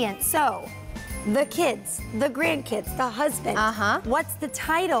recipients. So, the kids, the grandkids, the husband. What's the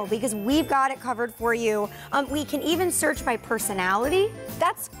title? Because we've got it covered for you. We can even search by personality.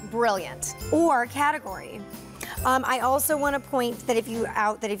 That's brilliant. Or category. I also want to point that if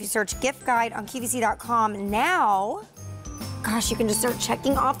you search gift guide on QVC.com now, gosh, you can just start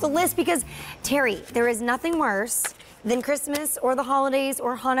checking off the list, because Terry, there is nothing worse than Christmas or the holidays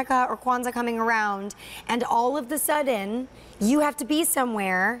or Hanukkah or Kwanzaa coming around, and all of the sudden you have to be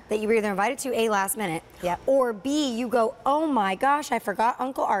somewhere that you were either invited to last minute, or B, you go, oh my gosh, I forgot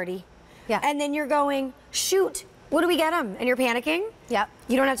Uncle Artie. And then you're going, shoot, what do we get him? And you're panicking.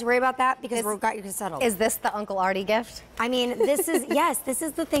 You don't have to worry about that because we've got you settled. Is this the Uncle Artie gift? I mean, this is, yes, this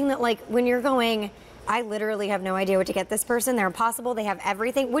is the thing that, like, when you're going, I literally have no idea what to get this person. They're impossible. They have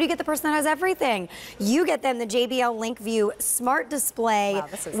everything. What do you get the person that has everything? You get them the JBL LinkView Smart Display. Wow,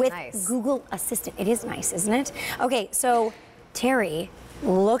 this is with nice. Google Assistant. It is nice, isn't it? Okay, so Terry,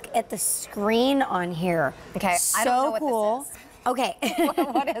 look at the screen on here. Okay, so I don't know what cool. this is. Okay.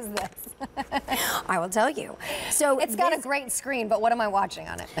 What is this? I will tell you. So it's got a great screen, but what am I watching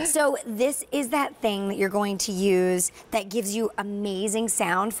on it? So this is that thing that you're going to use that gives you amazing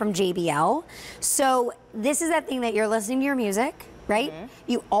sound from JBL. So this is that thing that you're listening to your music, right?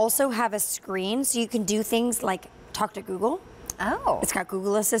 You also have a screen, so you can do things like talk to Google. Oh. It's got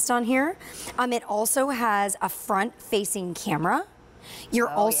Google Assist on here. It also has a front-facing camera. You're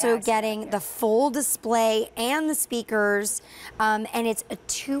also getting the full display and the speakers, and it's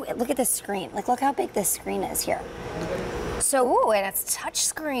look at the screen. Like, look how big this screen is here. So, ooh, and it's touch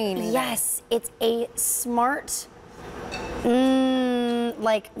screen. Yes, it's a smart,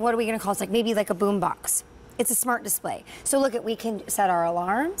 like, what are we gonna call it? It's like maybe like a boom box. It's a smart display. So look we can set our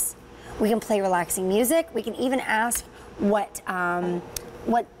alarms. We can play relaxing music. We can even ask what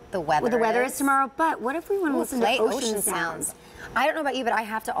the weather is tomorrow. But what if we want to listen to ocean sounds? I don't know about you, but I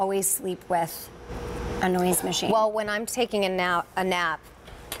have to always sleep with a noise machine. Well, when I'm taking a nap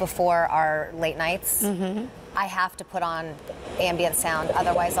before our late nights, I have to put on ambient sound.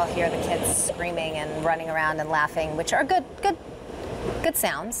 Otherwise, I'll hear the kids screaming and running around and laughing, which are good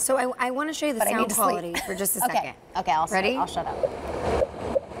sounds. So I want to show you the sound quality for just a second. Okay, I'll shut up.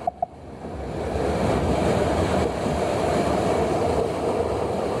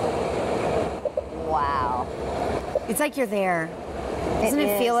 Wow. It's like you're there. Doesn't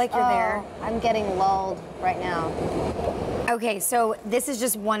it feel like you're there? I'm getting lulled right now. Okay, so this is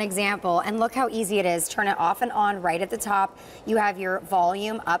just one example, and look how easy it is. Turn it off and on right at the top. You have your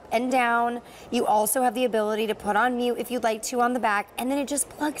volume up and down. You also have the ability to put on mute if you'd like to on the back, and then it just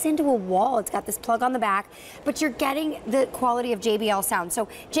plugs into a wall. It's got this plug on the back, but you're getting the quality of JBL sound. So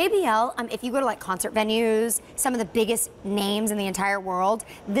JBL, if you go to like concert venues, some of the biggest names in the entire world,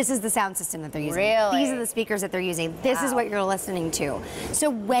 this is the sound system that they're using. Really? These are the speakers that they're using. This is what you're listening to. So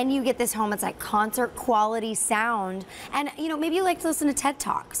when you get this home, it's like concert quality sound, and you know, maybe you like to listen to TED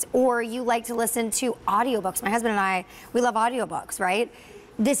Talks, or you like to listen to audiobooks. My husband and I, we love audiobooks, right?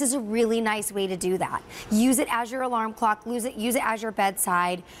 This is a really nice way to do that. Use it as your alarm clock, use it as your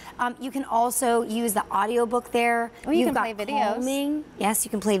bedside. You can also use the audiobook there. Oh, you can play videos. Calming. Yes,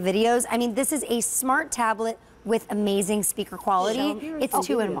 you can play videos. I mean, this is a smart tablet with amazing speaker quality. It's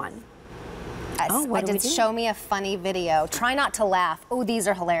 2-in-1. I did show me a funny video. Try not to laugh. Oh, these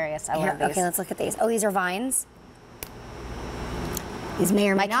are hilarious. I love these. Okay, let's look at these. Oh, these are Vines. These may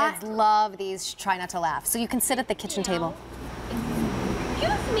or may not. My kids love these. Try not to laugh. So you can sit at the kitchen table.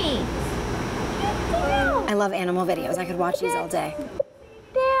 Excuse me. I love animal videos. I could watch these all day.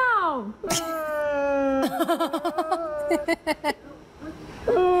 Down.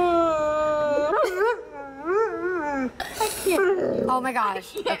 Oh my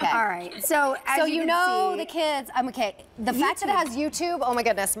gosh. Okay. All right. So as you can know see, the kids. I'm okay. The fact that it has YouTube. Oh my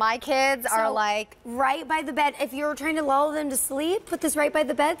goodness. My kids are like right by the bed. If you're trying to lull them to sleep, put this right by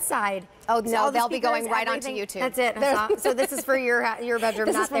the bedside. Oh no, all the they'll be going speakers, right onto everything. YouTube. That's it. So this is for your bedroom,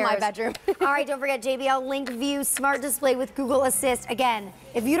 This not is for my theirs. bedroom. All right. Don't forget JBL Link View Smart Display with Google Assist. Again,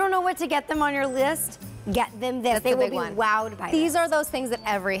 if you don't know what to get them on your list, get them this. That's They the will big be one. wowed by These this. are those things that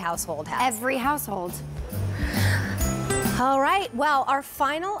every household has. Every household. All right, well, our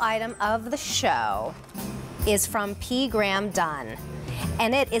final item of the show is from P. Graham Dunn,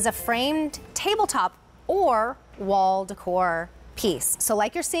 and it is a framed tabletop or wall decor piece. So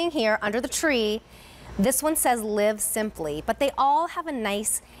like you're seeing here under the tree, this one says live simply, but they all have a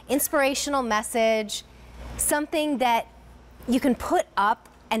nice inspirational message, something that you can put up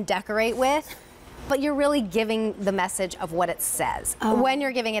and decorate with, but you're really giving the message of what it says when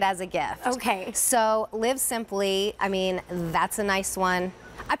you're giving it as a gift. Okay. So live simply, I mean, that's a nice one.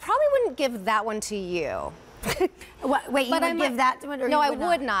 I probably wouldn't give that one to you. Wait, you would give that to one? Or No, you I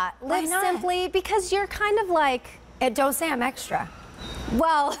would not. Why Live not? simply because you're kind of like, Don't say I'm extra.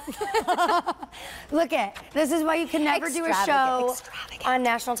 well, Look this is why you can never do a show on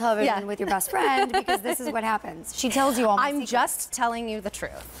national television with your best friend, because this is what happens. She tells you all my I'm secrets. just telling you the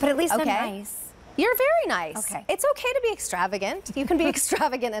truth. But at least I'm Okay? nice. You're very nice. Okay. It's okay to be extravagant. You can be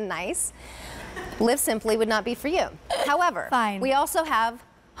extravagant and nice. Live simply would not be for you. However, Fine. we also have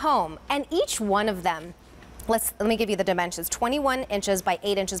home, and each one of them, let me give you the dimensions, 21 inches by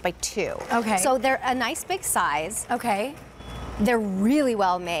 8 inches by 2. Okay. So they're a nice big size. Okay. They're really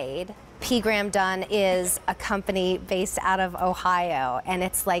well made. P. Graham Dunn is a company based out of Ohio, and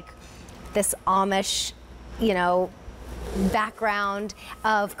it's like this Amish, you know, background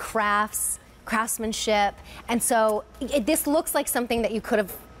of craftsmanship, and so this looks like something that you could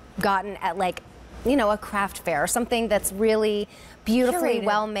have gotten at, like, you know, a craft fair or something that's really beautifully Curated.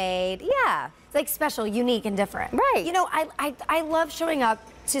 well made. Yeah. It's like special, unique, and different. Right. You know, I love showing up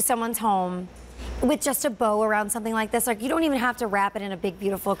to someone's home with just a bow around something like this. Like, you don't even have to wrap it in a big,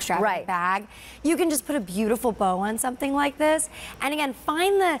 beautiful, extravagant bag. You can just put a beautiful bow on something like this. And again,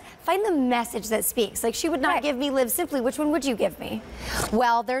 find the message that speaks. Like, she would not give me live simply. Which one would you give me?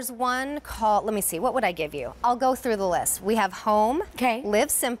 Well, there's one called, let me see, what would I give you? I'll go through the list. We have home,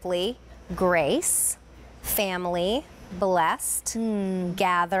 live simply, grace, family, blessed,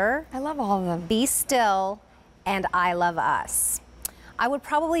 gather, I love all of them. be still, and I love us. I would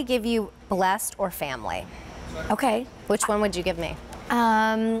probably give you blessed or family. Okay. Which one would you give me?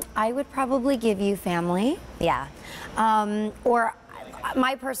 I would probably give you family. Yeah. Or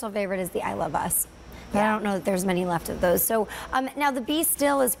my personal favorite is the I love us. But I don't know that there's many left of those. So now the be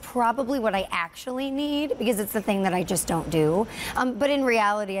still is probably what I actually need, because it's the thing that I just don't do. But in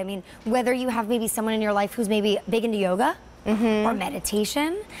reality, I mean, whether you have maybe someone in your life who's maybe big into yoga or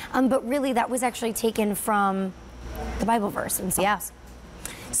meditation, but really that was actually taken from the Bible verse themselves. Yeah.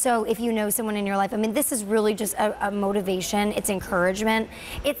 So if you know someone in your life, I mean, this is really just a motivation. It's encouragement.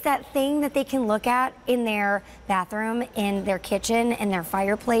 It's that thing that they can look at in their bathroom, in their kitchen, in their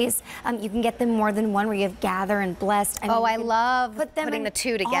fireplace. You can get them more than one, where you have gather and blessed. I mean, I love put them putting the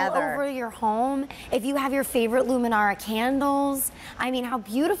two together. all over your home. If you have your favorite Luminara candles, I mean, how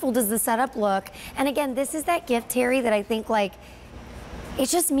beautiful does the setup look? And again, this is that gift, Terry, that I think, like, it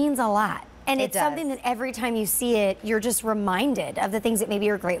just means a lot. And It it's something does. that every time you see it, you're just reminded of the things that maybe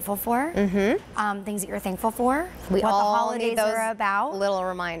you're grateful for, things that you're thankful for, We what the all holidays need those are about. little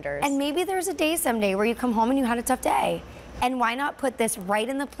reminders. And maybe there's a day someday where you come home and you had a tough day. And why not put this right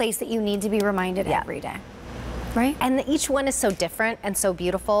in the place that you need to be reminded every day, right? And each one is so different and so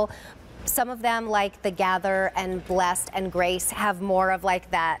beautiful. Some of them, like the Gather and Blessed and Grace, have more of like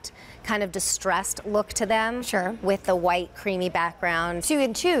that kind of distressed look to them. Sure. With the white, creamy background. So you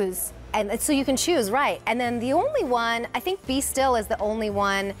can choose. And so you can choose, right? And then the only one, I think Be Still is the only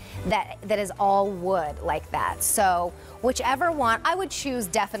one that is all wood like that. So whichever one, I would choose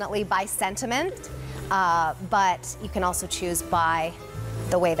definitely by sentiment, but you can also choose by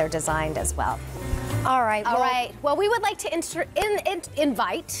the way they're designed as well. All right. All right. Well, we would like to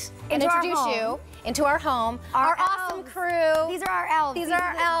invite and Into our introduce home. you into our home, our awesome elves. crew. These are our elves. These are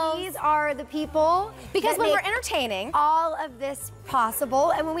our elves. These are the people. Because that when make we're entertaining, all of this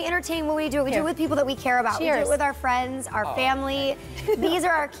possible, and when we entertain, what we do it with people that we care about. We do Cheers. it with our friends, our family. These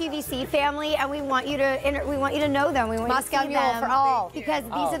are our QVC family, and we want you to know them. We want Moscow you to see Mule them for all. because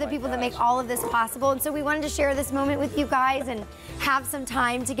these are the people that make all of this possible. And so we wanted to share this moment with you guys and have some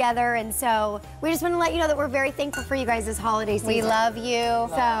time together. And so we just want to let you know that we're very thankful for you guys this holiday season. we love you.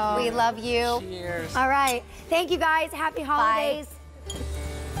 So We love you. Cheers. all right. Thank you guys. Happy holidays.